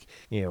and like,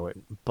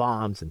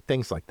 bombs and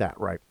things like that,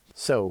 right?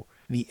 So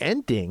the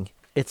ending,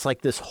 it's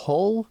like this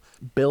whole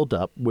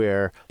buildup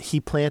where he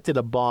planted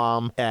a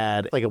bomb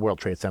at like a World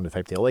Trade Center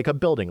type deal, like a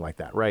building like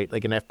that, right?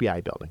 Like an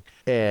FBI building.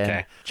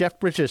 And Jeff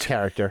Bridges'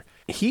 character,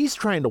 he's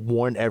trying to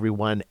warn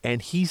everyone,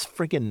 and he's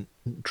freaking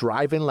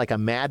driving like a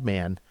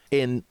madman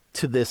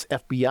into this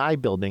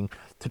FBI building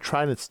to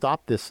try to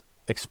stop this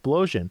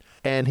explosion.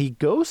 And he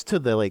goes to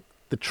the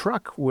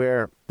truck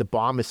where the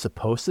bomb is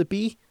supposed to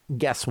be.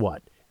 Guess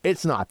what?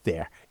 It's not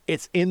there.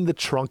 It's in the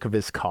trunk of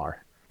his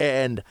car.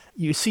 And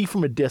you see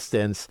from a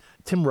distance,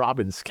 Tim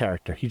Robbins'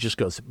 character, he just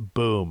goes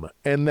boom.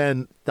 And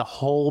then the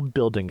whole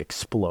building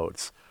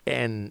explodes.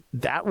 And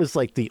that was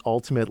like the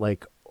ultimate,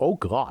 like, oh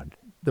God,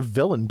 the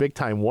villain big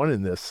time won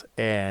in this.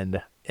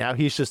 And now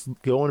he's just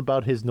going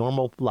about his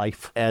normal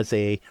life as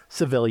a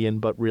civilian,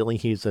 but really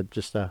he's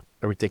just a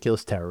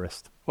ridiculous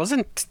terrorist.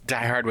 Wasn't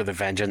Die Hard with a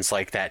Vengeance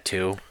like that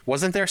too?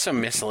 Wasn't there some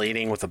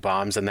misleading with the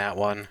bombs in that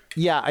one?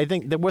 Yeah, I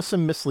think there was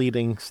some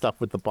misleading stuff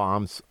with the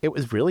bombs. It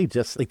was really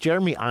just like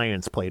Jeremy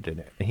Irons played in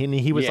it.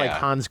 He was like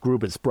Hans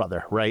Gruber's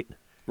brother, right?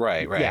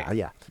 Right.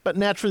 Yeah. But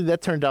naturally,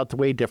 that turned out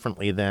way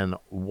differently than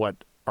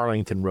what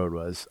Arlington Road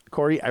was.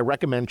 Corey, I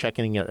recommend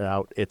checking it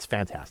out. It's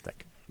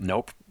fantastic.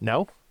 Nope.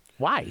 No?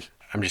 Why?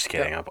 I'm just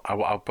kidding.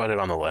 I'll put it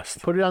on the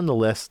list. Put it on the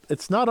list.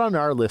 It's not on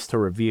our list to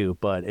review,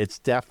 but it's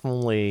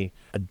definitely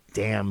a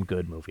damn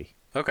good movie.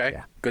 Okay.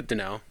 Yeah. Good to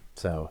know.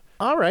 So,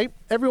 all right,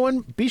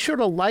 everyone, be sure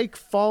to like,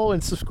 follow,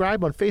 and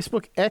subscribe on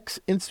Facebook, X,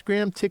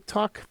 Instagram,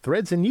 TikTok,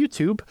 Threads, and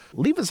YouTube.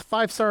 Leave us a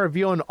 5-star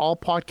review on all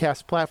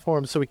podcast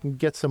platforms so we can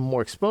get some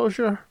more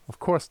exposure. Of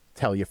course,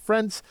 tell your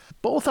friends.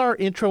 Both our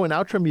intro and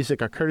outro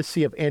music are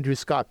courtesy of Andrew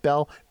Scott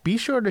Bell. Be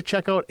sure to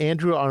check out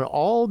Andrew on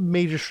all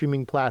major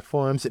streaming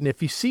platforms. And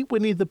if you see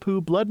Winnie the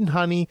Pooh, Blood and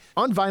Honey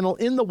on vinyl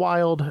in the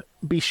wild,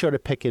 be sure to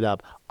pick it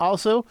up.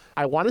 Also,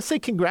 I want to say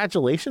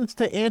congratulations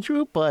to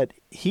Andrew, but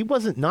he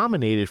wasn't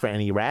nominated for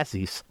any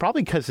Razzies,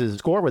 probably because his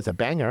score was a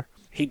banger.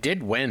 He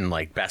did win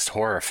like best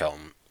horror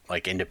film,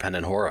 like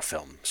independent horror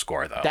film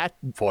score though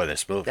for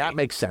this movie. That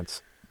makes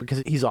sense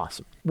because he's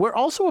awesome. We're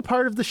also a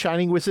part of the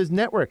Shining Wizards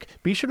Network.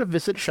 Be sure to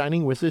visit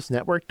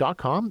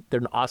shiningwizardsnetwork.com. They're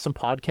an awesome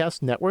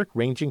podcast network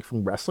ranging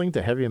from wrestling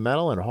to heavy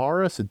metal and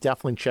horror, so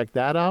definitely check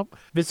that out.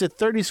 Visit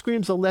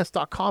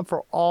 30screamsorless.com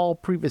for all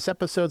previous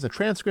episodes and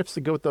transcripts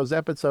to go with those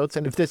episodes.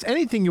 And if there's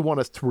anything you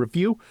want us to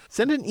review,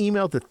 send an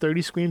email to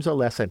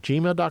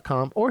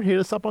 30screamsorless@gmail.com or hit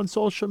us up on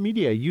social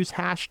media. Use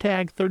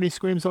hashtag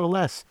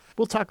 30screamsorless.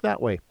 We'll talk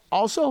that way.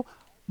 Also,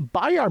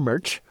 buy our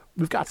merch.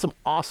 We've got some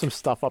awesome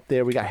stuff up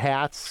there. We got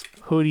hats,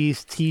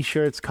 hoodies,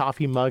 t-shirts,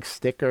 coffee mugs,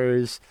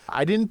 stickers.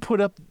 I didn't put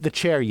up the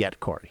chair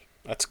yet, Corey.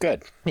 That's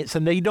good. So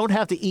now you don't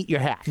have to eat your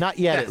hat. Not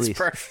yet, at least.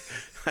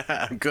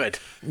 Perfect. Good.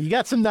 You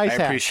got some nice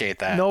hats. I appreciate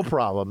that. No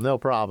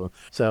problem.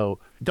 So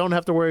don't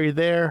have to worry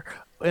there.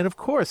 And of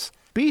course,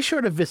 be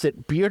sure to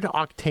visit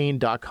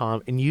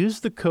beardoctane.com and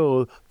use the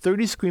code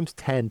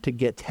 30screams10 to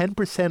get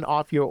 10%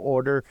 off your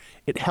order.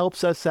 It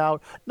helps us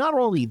out. Not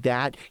only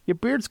that, your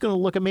beard's going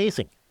to look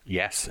amazing.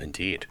 Yes,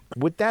 indeed.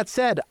 With that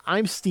said,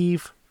 I'm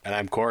Steve. And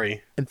I'm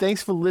Corey. And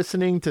thanks for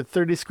listening to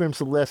 30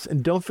 Screams or Less.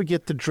 And don't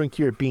forget to drink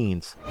your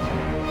beans.